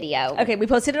loved the video. Okay, we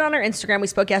posted it on our Instagram. We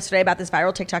spoke yesterday about this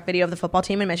viral TikTok video of the football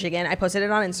team in Michigan. I posted it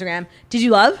on Instagram. Did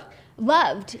you love?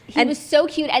 Loved. He was so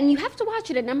cute. And you have to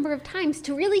watch it a number of times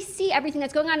to really see everything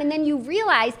that's going on. And then you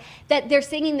realize that they're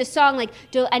singing the song like,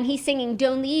 and he's singing,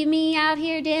 "Don't leave me out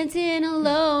here dancing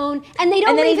alone." And they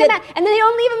don't leave him out. And then they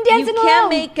don't leave him dancing alone. You can't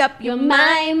make up your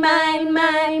mind.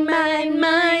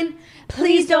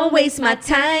 Please don't waste my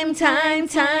time.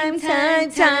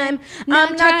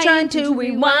 I'm not trying to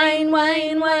rewind,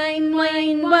 wine.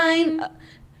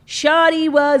 Shawty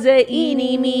was a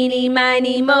eeny, meeny,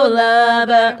 miny, mo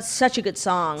lover. Such a good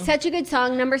song. Such a good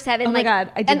song, number 7. Oh my God.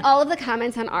 And all of the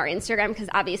comments on our Instagram, because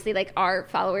obviously like our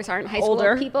followers aren't high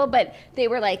school people, but they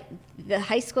were like, the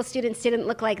high school students didn't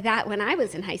look like that when I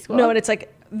was in high school. No, and it's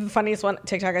like the funniest one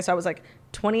TikTok I saw was like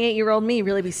 28-year-old me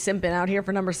really be simping out here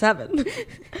for number 7.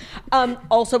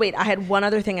 Also, wait, I had one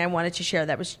other thing I wanted to share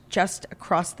that was just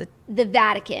across the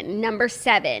Vatican, number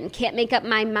 7. Can't make up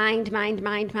my mind.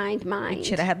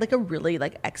 Shit, I had like a really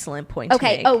like excellent point to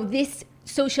make. Oh, this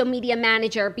social media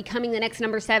manager becoming the next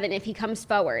number 7 if he comes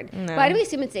forward. No. Why do we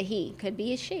assume it's a he? Could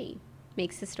be a she.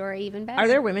 Makes the story even better. Are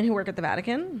there women who work at the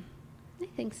Vatican? I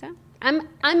think so. I'm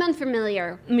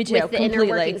unfamiliar Me too, with the completely. inner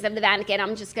workings of the Vatican.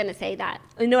 I'm just going to say that.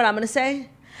 You know what I'm going to say?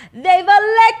 They've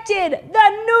elected the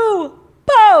new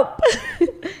Pope.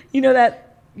 You know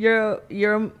that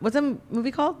Euro, what's that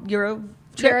movie called? Euro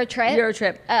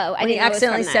Trip. Oh, I when he didn't know it was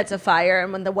accidentally from sets that. a fire,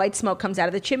 and when the white smoke comes out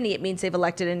of the chimney, it means they've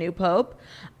elected a new Pope.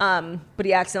 But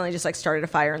he accidentally just like started a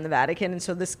fire in the Vatican, and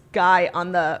so this guy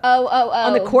on the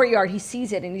on the courtyard, he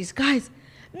sees it, and he's, guys,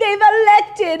 they've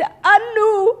elected a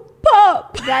new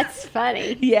Pope. That's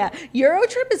funny. Yeah.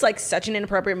 Eurotrip is like such an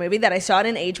inappropriate movie that I saw it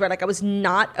in an age where like I was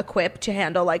not equipped to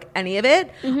handle like any of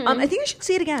it. I think I should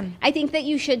see it again. I think that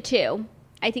you should too.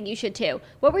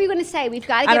 What were you going to say? We've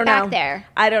got to get back there.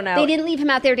 I don't know. They didn't leave him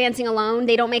out there dancing alone.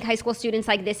 They don't make high school students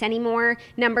like this anymore.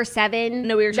 Number 7.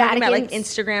 No, we were talking about like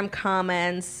Instagram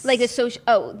comments. Like the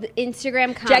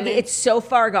Instagram comments. Jackie, it's so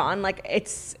far gone. Like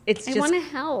it's just. I want to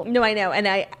help. No, I know.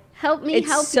 And help me it's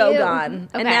help so you. gone.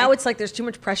 Okay. And now it's like there's too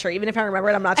much pressure. Even if I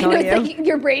remember it, I'm not telling I know, you. it's like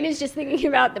your brain is just thinking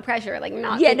about the pressure, like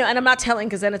not. Yeah, no, and I'm not telling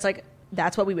because then it's like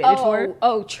that's what we waited for.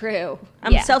 Oh, true.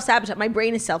 I'm self-sabotaging. My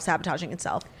brain is self-sabotaging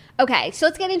itself. Okay, so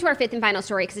let's get into our 5th and final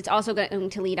story because it's also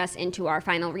going to lead us into our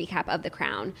final recap of The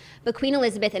Crown. But Queen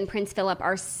Elizabeth and Prince Philip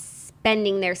are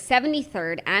spending their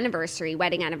 73rd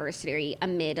wedding anniversary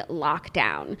amid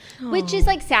lockdown, which is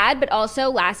like sad, but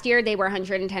also last year they were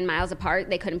 110 miles apart.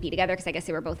 They couldn't be together because I guess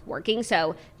they were both working,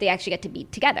 so they actually get to be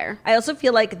together. I also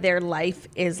feel like their life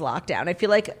is lockdown. I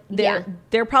feel like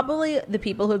they're probably the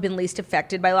people who have been least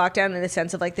affected by lockdown in the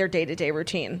sense of like their day-to-day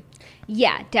routine.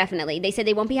 Yeah, definitely. They said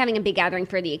they won't be having a big gathering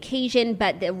for the occasion,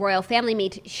 but the royal family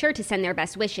made sure to send their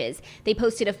best wishes. They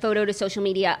posted a photo to social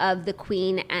media of the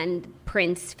Queen and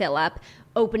Prince Philip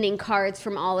opening cards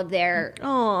from all of their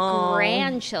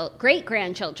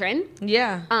great-grandchildren.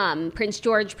 Yeah. Prince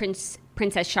George,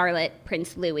 Princess Charlotte,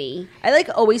 Prince Louis. I like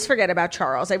always forget about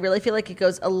Charles. I really feel like it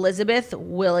goes Elizabeth,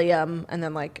 William, and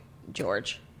then like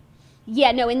George.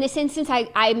 Yeah, no, in this instance,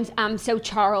 I'm so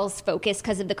Charles focused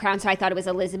because of the crown, so I thought it was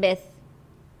Elizabeth,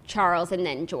 Charles, and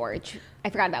then George. I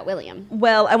forgot about William.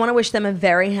 Well, I want to wish them a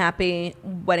very happy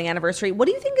wedding anniversary. What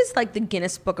do you think is like the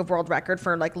Guinness Book of World Record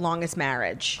for like longest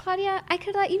marriage? Claudia, I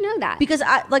could let you know that. Because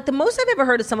the most I've ever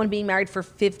heard is someone being married for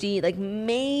 50, like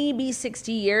maybe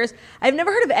 60 years. I've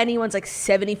never heard of anyone's like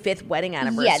 75th wedding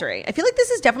anniversary. Yeah. I feel like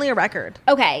this is definitely a record.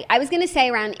 Okay, I was going to say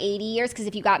around 80 years because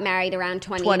if you got married around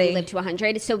 20 and you lived to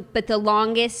 100. So, but the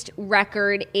longest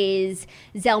record is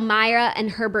Zelmira and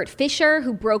Herbert Fisher,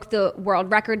 who broke the world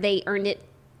record. They earned it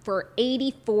for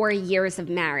 84 years of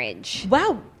marriage.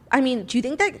 Wow. I mean, do you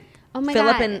think that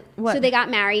Philip and what? So they got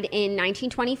married in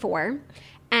 1924.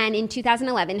 And in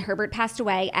 2011, Herbert passed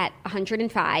away at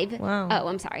 105. Wow. Oh,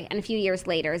 I'm sorry. And a few years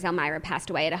later, Zelmira passed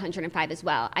away at 105 as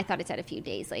well. I thought it said a few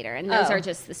days later. And those are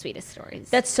just the sweetest stories.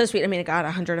 That's so sweet. I mean, God,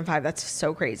 105, that's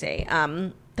so crazy.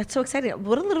 That's so exciting.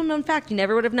 What a little known fact you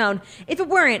never would have known if it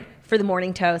weren't for the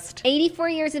morning toast. 84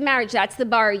 years of marriage. That's the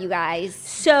bar, you guys.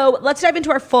 So let's dive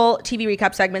into our full TV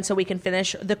recap segment so we can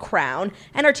finish The Crown.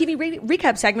 And our TV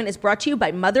recap segment is brought to you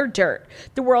by Mother Dirt,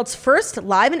 the world's first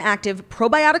live and active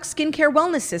probiotic skincare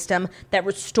wellness system that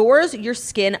restores your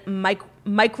skin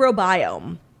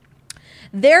microbiome.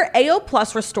 Their AO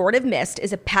Plus Restorative Mist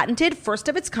is a patented,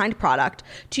 first-of-its-kind product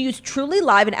to use truly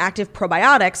live and active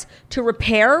probiotics to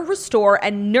repair, restore,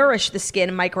 and nourish the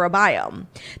skin microbiome.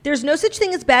 There's no such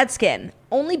thing as bad skin,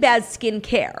 only bad skin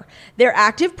care. Their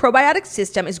active probiotic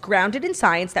system is grounded in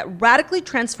science that radically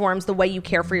transforms the way you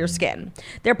care for your skin.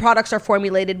 Their products are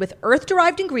formulated with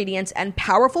earth-derived ingredients and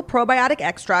powerful probiotic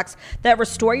extracts that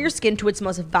restore your skin to its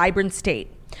most vibrant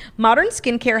state. Modern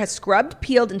skincare has scrubbed,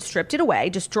 peeled, and stripped it away,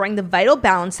 destroying the vital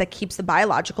balance that keeps the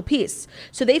biological peace.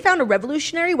 So they found a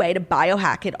revolutionary way to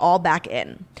biohack it all back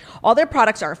in. All their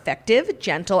products are effective,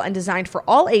 gentle, and designed for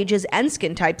all ages and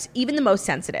skin types, even the most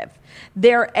sensitive.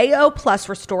 Their AO Plus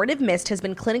Restorative Mist has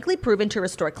been clinically proven to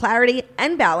restore clarity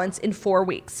and balance in 4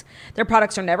 weeks. Their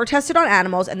products are never tested on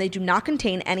animals, and they do not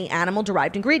contain any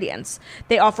animal-derived ingredients.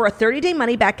 They offer a 30-day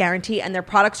money-back guarantee, and their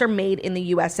products are made in the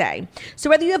USA. So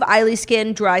whether you have oily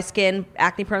skin, dry skin,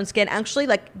 acne-prone skin, actually,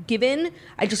 I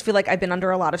just feel like I've been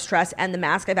under a lot of stress, and the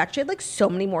mask, I've actually had so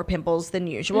many more pimples than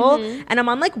usual. And I'm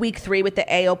on week 3 with the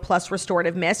AO Plus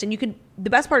Restorative Mist, and the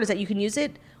best part is that you can use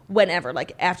it whenever,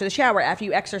 after the shower, after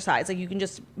you exercise, you can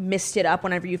just mist it up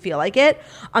whenever you feel like it.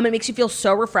 It makes you feel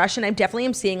so refreshed, and I definitely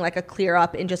am seeing a clear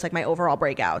up in just my overall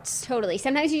breakouts. Totally.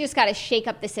 Sometimes you just got to shake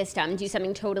up the system, do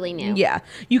something totally new. Yeah.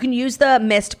 You can use the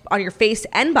mist on your face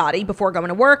and body before going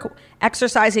to work,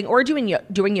 exercising, or doing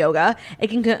yoga. It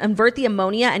can convert the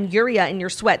ammonia and urea in your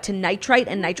sweat to nitrite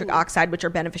and nitric oxide, which are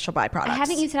beneficial byproducts. I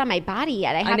haven't used it on my body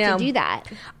yet. I have to do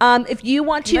that. If you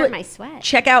want to my sweat,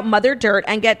 check out Mother Dirt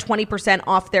and get 20%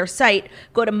 off their site,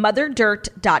 go to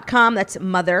motherdirt.com. That's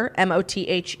mother,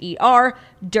 MOTHER,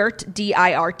 dirt,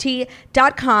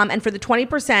 DIRT.com. And for the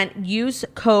 20%, use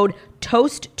code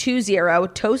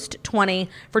TOAST20, TOAST20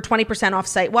 for 20% off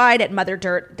site-wide at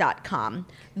motherdirt.com.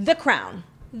 The Crown.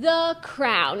 The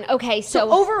Crown. Okay, so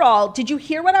overall, did you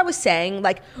hear what I was saying?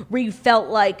 Where you felt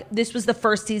like this was the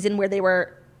first season where they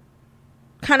were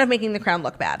kind of making The Crown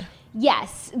look bad?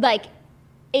 Yes,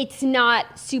 it's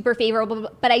not super favorable,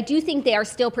 but I do think they are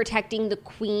still protecting the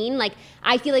Queen.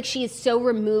 I feel like she is so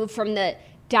removed from the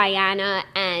Diana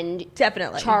and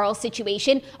definitely Charles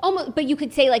situation. Almost, but you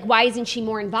could say why isn't she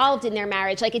more involved in their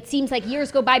marriage? It seems like years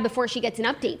go by before she gets an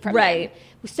update from them.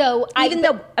 So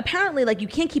though apparently you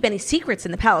can't keep any secrets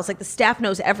in the palace, the staff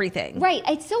knows everything. Right.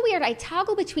 It's so weird. I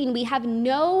toggle between we have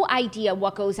no idea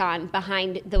what goes on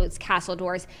behind those castle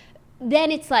doors.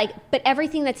 Then it's but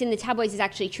everything that's in the tabloids is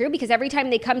actually true, because every time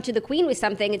they come to the Queen with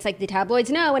something, it's the tabloids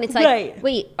know. And it's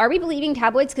wait, are we believing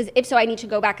tabloids? Because if so, I need to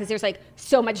go back, because there's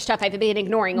so much stuff I've been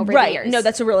ignoring over the years. No,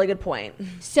 that's a really good point.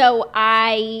 So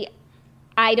I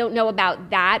don't know about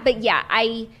that. But yeah,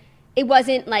 it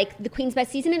wasn't the Queen's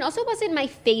best season, and also wasn't my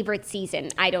favorite season,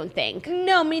 I don't think.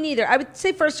 No, me neither. I would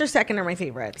say first or second are my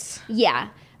favorites. Yeah.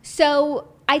 So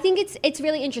I think it's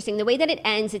really interesting. The way that it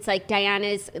ends, it's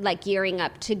Diana's gearing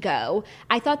up to go.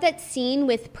 I thought that scene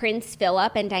with Prince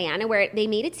Philip and Diana, where they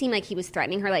made it seem like he was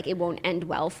threatening her, it won't end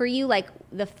well for you.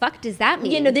 The fuck does that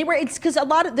mean? Yeah, no, it's because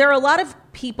there are a lot of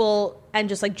people and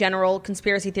just general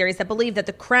conspiracy theories that believe that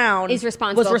the Crown was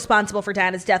responsible for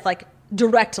Diana's death,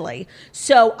 directly.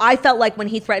 So I felt when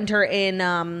he threatened her in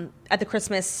at the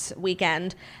Christmas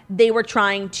weekend, they were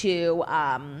trying to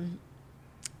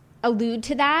allude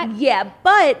to that. Yeah,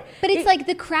 but it's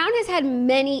the Crown has had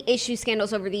many issue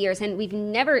scandals over the years, and we've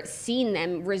never seen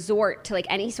them resort to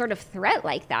any sort of threat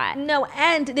like that. No,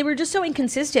 and they were just so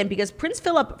inconsistent, because Prince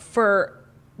Philip for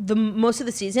the most of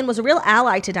the season was a real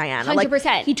ally to Diana.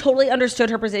 100%. He totally understood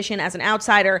her position as an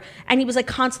outsider, and he was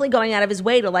constantly going out of his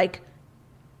way to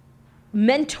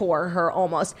mentor her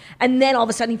almost, and then all of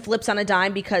a sudden he flips on a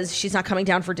dime because she's not coming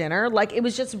down for dinner. It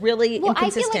was just really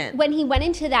inconsistent. I feel when he went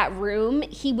into that room,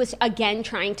 he was again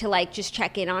trying to just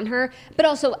check in on her, but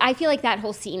also I feel that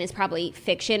whole scene is probably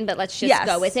fiction, but let's just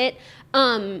go with it.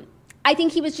 I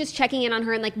think he was just checking in on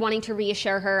her and wanting to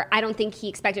reassure her. I don't think he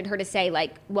expected her to say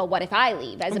well, what if I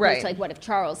leave, as opposed to what if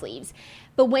Charles leaves.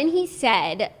 But when he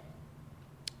said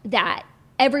that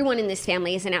everyone in this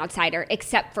family is an outsider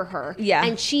except for her. Yeah.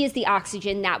 And she is the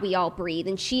oxygen that we all breathe.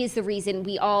 And she is the reason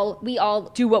we all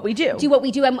do what we do.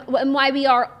 And why we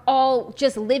are all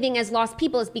just living as lost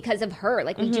people is because of her.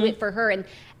 We do it for her. And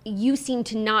you seem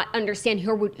to not understand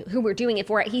who we're doing it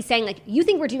for. He's saying you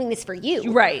think we're doing this for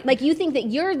you. Right. You think that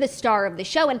you're the star of the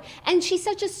show. And she's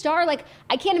such a star.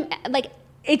 I can't,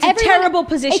 It's a terrible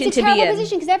position to be in. It's a terrible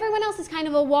position because everyone else is kind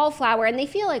of a wallflower, and they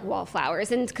feel like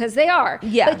wallflowers, and because they are.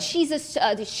 Yeah. But she's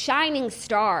a shining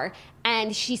star,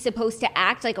 and she's supposed to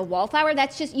act like a wallflower.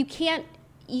 That's just you can't.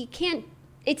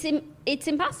 It's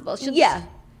impossible.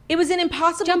 It was an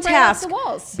impossible jump task right off the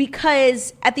walls.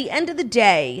 because at the end of the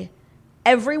day,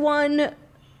 everyone.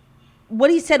 What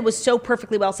he said was so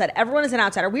perfectly well said. Everyone is an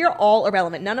outsider. We are all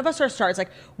irrelevant. None of us are stars. Like,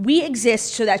 we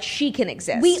exist so that she can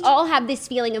exist. We all have this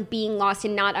feeling of being lost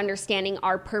and not understanding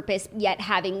our purpose, yet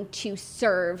having to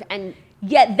serve. And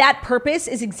yet that purpose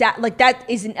is that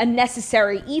is a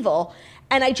necessary evil.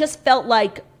 And I just felt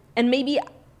like, and maybe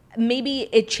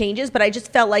it changes, but I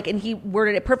just felt like, and he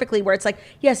worded it perfectly, where it's like,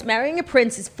 yes, marrying a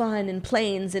prince is fun and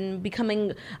plains and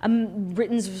becoming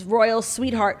Britain's royal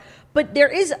sweetheart, but there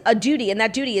is a duty, and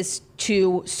that duty is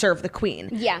to serve the queen.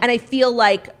 Yeah. And I feel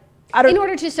like, in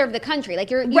order to serve the country,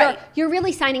 like you're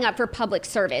really signing up for public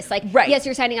service. Like, yes,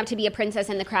 you're signing up to be a princess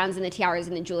and the crowns and the tiaras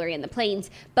and the jewelry and the planes,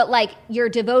 but like you're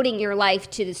devoting your life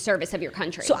to the service of your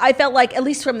country. So I felt like, at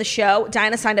least from the show,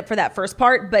 Diana signed up for that first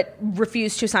part, but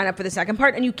refused to sign up for the second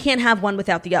part, and you can't have one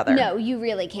without the other. No, you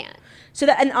really can't. So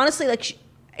that, and honestly, like,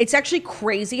 it's actually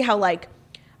crazy how, like,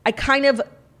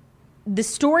 the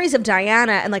stories of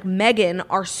Diana and like Meghan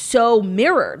are so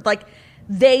mirrored. Like,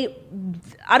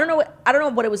 I don't know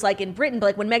what it was like in Britain, but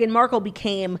like when Meghan Markle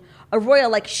became a royal,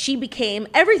 like she became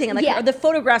everything, and like the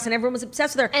photographs, and everyone was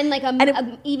obsessed with her, and like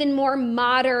a even more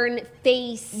modern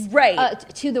face,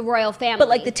 to the royal family. But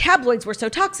like the tabloids were so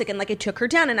toxic, and like it took her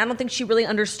down, and I don't think she really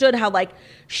understood how like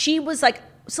she was like,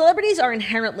 celebrities are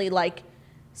inherently like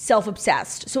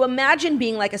self-obsessed. So imagine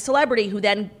being like a celebrity who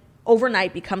then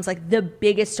overnight becomes like the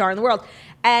biggest star in the world,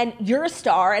 and you're a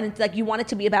star, and it's like you want it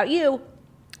to be about you.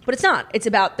 But it's not. It's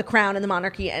about the crown and the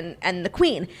monarchy and the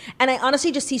queen. And I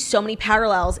honestly just see so many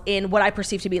parallels in what I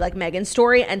perceive to be like Meghan's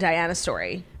story and Diana's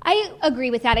story. I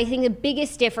agree with that. I think the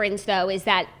biggest difference, though, is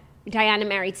that Diana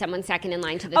married someone second in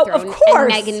line to the throne. Of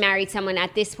course. And Meghan married someone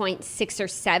at this point 6 or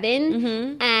 7.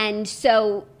 Mm-hmm. And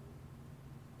so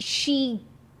she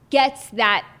gets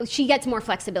more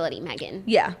flexibility, Meghan.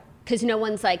 Yeah. Because no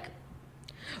one's like...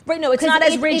 Right, no, it's not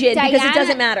as rigid because it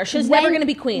doesn't matter. She's never going to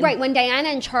be queen. Right, when Diana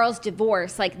and Charles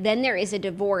divorce, like then there is a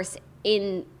divorce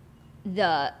in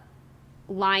the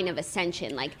line of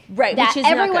ascension. Like right, that which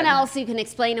is everyone else you can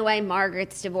explain away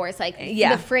Margaret's divorce, like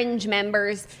the fringe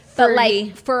members. But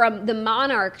like for the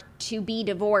monarch to be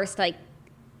divorced, like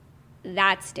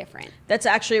that's different. That's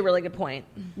actually a really good point.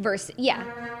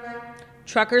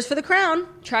 Truckers for the crown.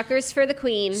 Truckers for the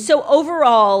queen. So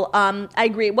overall, I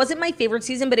agree. It wasn't my favorite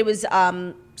season, but it was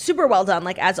super well done,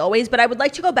 like as always. But I would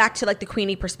like to go back to like the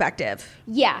Queenie perspective.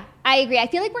 Yeah, I agree. I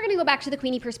feel like we're going to go back to the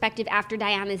Queenie perspective after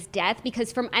Diana's death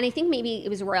because and I think maybe it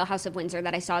was Royal House of Windsor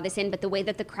that I saw this in, but the way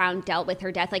that the crown dealt with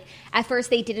her death, like at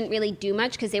first they didn't really do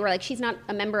much because they were like, she's not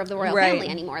a member of the royal family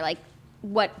anymore. Like,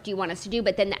 what do you want us to do?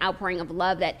 But then the outpouring of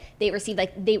love that they received,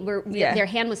 like their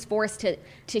hand was forced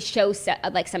to show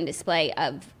like some display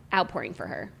of outpouring for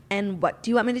her. And what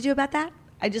do you want me to do about that?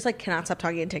 I just like cannot stop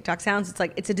talking in TikTok sounds. It's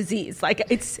like, it's a disease. Like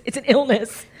it's an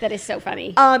illness. That is so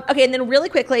funny. Okay. And then really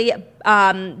quickly,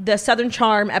 the Southern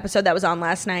Charm episode that was on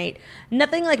last night,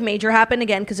 nothing like major happened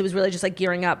again. Cause it was really just like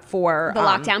gearing up for the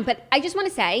lockdown. But I just want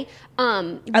to say,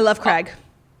 I love Craig.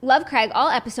 All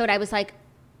episode. I was like,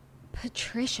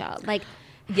 Patricia, like,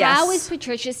 how is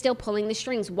Patricia still pulling the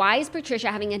strings? Why is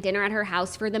Patricia having a dinner at her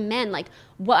house for the men? Like,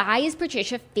 why is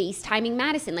Patricia FaceTiming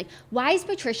Madison? Like, why is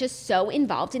Patricia so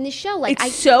involved in this show? Like,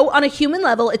 so on a human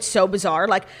level, it's so bizarre.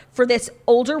 Like, for this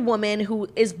older woman who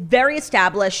is very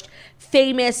established,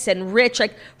 famous and rich,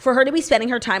 like for her to be spending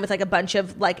her time with like a bunch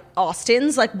of like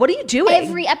Austins, like what are you doing?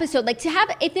 Every episode, like to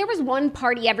have, if there was one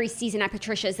party every season at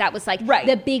Patricia's, that was like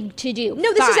the big to do.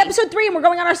 No, this is episode 3 and we're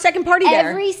going on our second party there.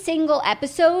 Every single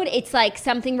episode, it's like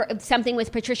something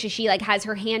with Patricia. She like has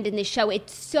her hand in this show.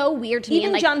 It's so weird to me.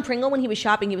 Even John Pringle, when he was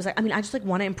shopping, he was like, I mean, I just like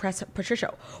want to impress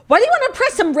Patricia. Why do you want to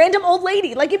impress some random old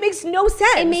lady? Like it makes no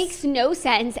sense. It makes no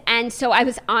sense. And so I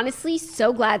was honestly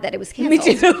so glad that it was canceled.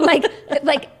 Me too.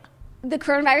 like the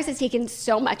coronavirus has taken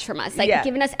so much from us,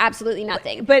 given us absolutely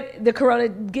nothing. But the corona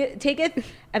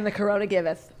taketh and the corona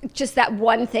giveth. Just that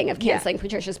one thing of canceling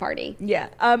Patricia's party. Yeah,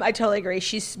 I totally agree.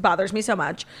 She bothers me so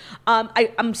much.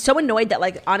 I'm so annoyed that,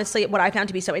 like, honestly, what I found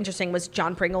to be so interesting was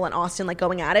John Pringle and Austin, like,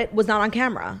 going at it was not on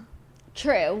camera.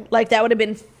 True. Like, that would have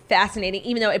been fascinating,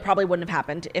 even though it probably wouldn't have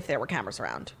happened if there were cameras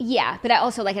around. Yeah, but I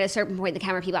also, like, at a certain point, the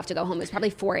camera people have to go home. It's probably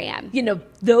 4 a.m. You know,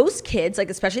 those kids, like,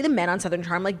 especially the men on Southern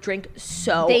Charm, like, drink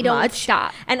so much. They don't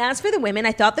stop. And as for the women,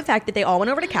 I thought the fact that they all went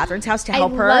over to Catherine's house to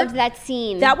help her. I loved that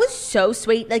scene. That was so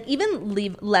sweet. Like, even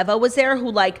Leva was there,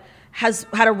 who, like, has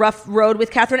had a rough road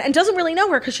with Catherine and doesn't really know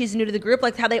her because she's new to the group.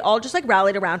 Like how they all just like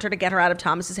rallied around her to get her out of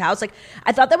Thomas's house. Like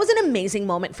I thought that was an amazing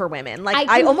moment for women. Like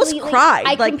I almost cried.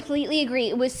 I completely agree.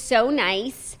 It was so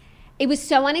nice. It was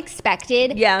so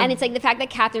unexpected. Yeah. And it's like the fact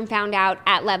that Catherine found out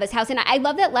at Leva's house. And I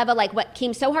love that Leva, like what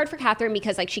came so hard for Catherine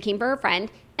because like she came for her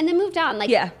friend and then moved on. Like,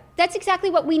 yeah. That's exactly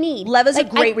what we need. Leva's like, a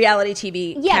great reality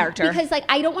TV character. Because like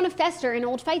I don't want to fester in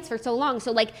old fights for so long.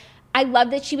 So like I love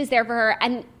that she was there for her.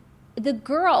 And the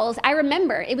girls, I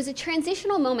remember it was a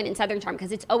transitional moment in Southern Charm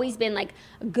because it's always been like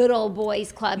a good old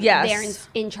boys club there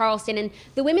in Charleston. And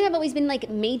the women have always been like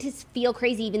made to feel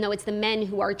crazy even though it's the men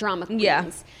who are drama queens.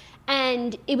 Yeah.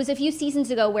 And it was a few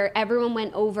seasons ago where everyone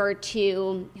went over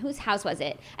to, whose house was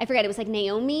it? I forget. It was like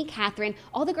Naomi, Catherine.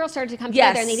 All the girls started to come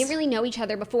together and they didn't really know each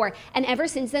other before. And ever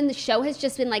since then, the show has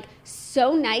just been like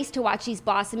so nice to watch these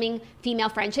blossoming female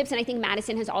friendships. And I think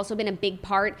Madison has also been a big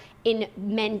part in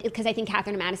men, because I think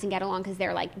Catherine and Madison get along because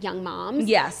they're like young moms.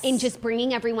 Yes. In just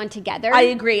bringing everyone together. I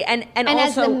agree. And also,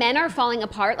 as the men are falling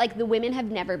apart, like the women have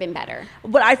never been better.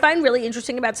 What I find really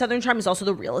interesting about Southern Charm is also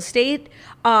the real estate.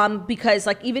 Because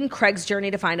like even Craig's journey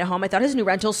to find a home, I thought his new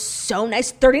rental's so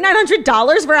nice.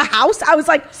 $3,900 for a house. I was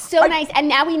like, so nice. And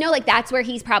now we know like that's where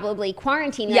he's probably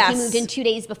quarantining. Like he moved in 2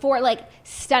 days before. Like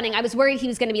stunning. I was worried he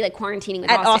was going to be like quarantining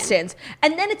with Austin's.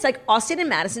 And then it's like Austin and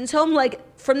Madison's home, like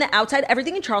from the outside,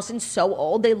 everything in Charleston's so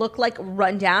old. They look like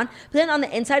run down. But then on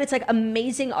the inside, it's like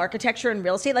amazing architecture and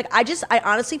real estate. Like I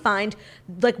honestly find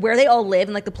like where they all live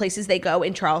and like the places they go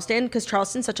in Charleston, because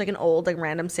Charleston's such like an old, like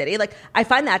random city. Like I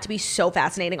find that to be so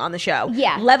fascinating on the show.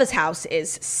 Yeah. Leva's house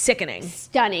is sickening.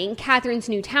 Stunning. Catherine's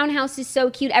new townhouse is so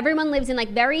cute. Everyone lives in like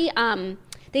very,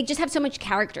 they just have so much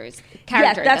characters.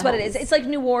 Yeah, that's what it is. It's like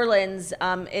New Orleans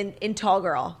in Tall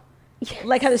Girl. Yes.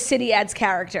 Like how the city adds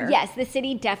character. Yes, the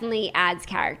city definitely adds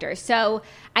character. So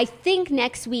I think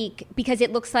next week, because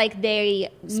it looks like they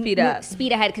speed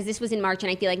ahead, because this was in March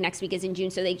and I feel like next week is in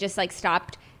June, so they just like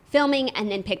stopped filming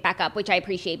and then pick back up, which I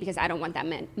appreciate because I don't want that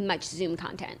much Zoom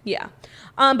content. Yeah.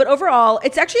 But overall,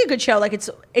 it's actually a good show. Like it's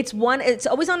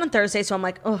always on Thursday, so I'm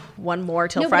like, oh, one more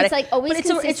till Friday. But it's like always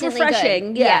consistently it's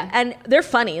refreshing. Good. Yeah. And they're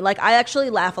funny. Like I actually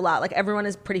laugh a lot. Like everyone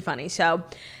is pretty funny. So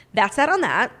that's that on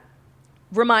that.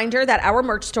 Reminder that our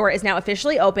merch store is now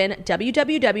officially open,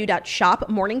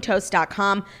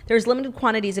 www.shopmorningtoast.com. There's limited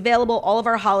quantities available. All of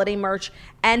our holiday merch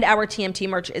and our TMT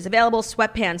merch is available.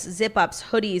 Sweatpants, zip-ups,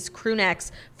 hoodies, crew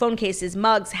necks, phone cases,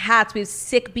 mugs, hats. We have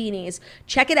sick beanies.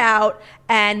 Check it out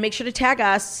and make sure to tag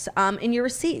us in your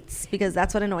receipts because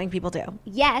that's what annoying people do.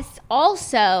 Yes.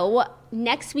 Also,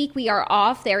 next week we are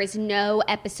off. There is no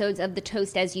episodes of The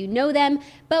Toast as you know them,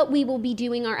 but we will be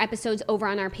doing our episodes over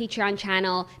on our Patreon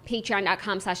channel,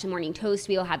 patreon.com/themorningtoast.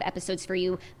 We will have episodes for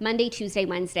you Monday, Tuesday,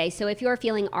 Wednesday. So if you're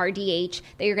feeling RDH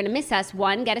that you're going to miss us,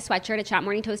 1, get a sweatshirt at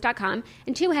shopmorningtoast.com,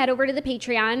 and 2, head over to the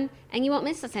Patreon and you won't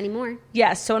miss us anymore.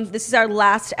 Yes. So this is our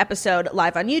last episode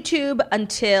live on YouTube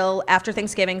until after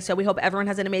Thanksgiving. So we hope everyone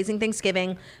has an amazing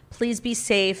Thanksgiving. Please be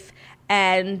safe.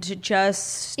 And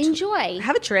just enjoy.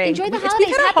 Have a drink. Enjoy the holidays.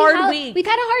 We've had a hard week. We've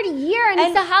had a hard year, and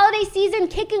it's the holiday season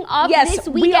kicking off this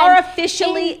weekend. We are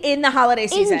officially in the holiday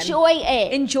season. Enjoy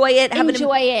it. Enjoy it.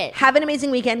 Have an amazing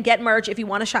weekend. Get merch if you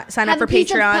want to sign up for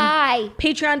Patreon.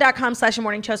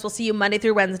 Patreon.com/morningtoast. We'll see you Monday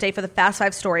through Wednesday for the Fast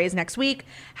 5 stories next week.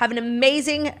 Have an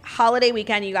amazing holiday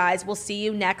weekend, you guys. We'll see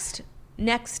you next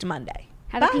Monday.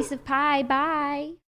 Have a piece of pie. Bye.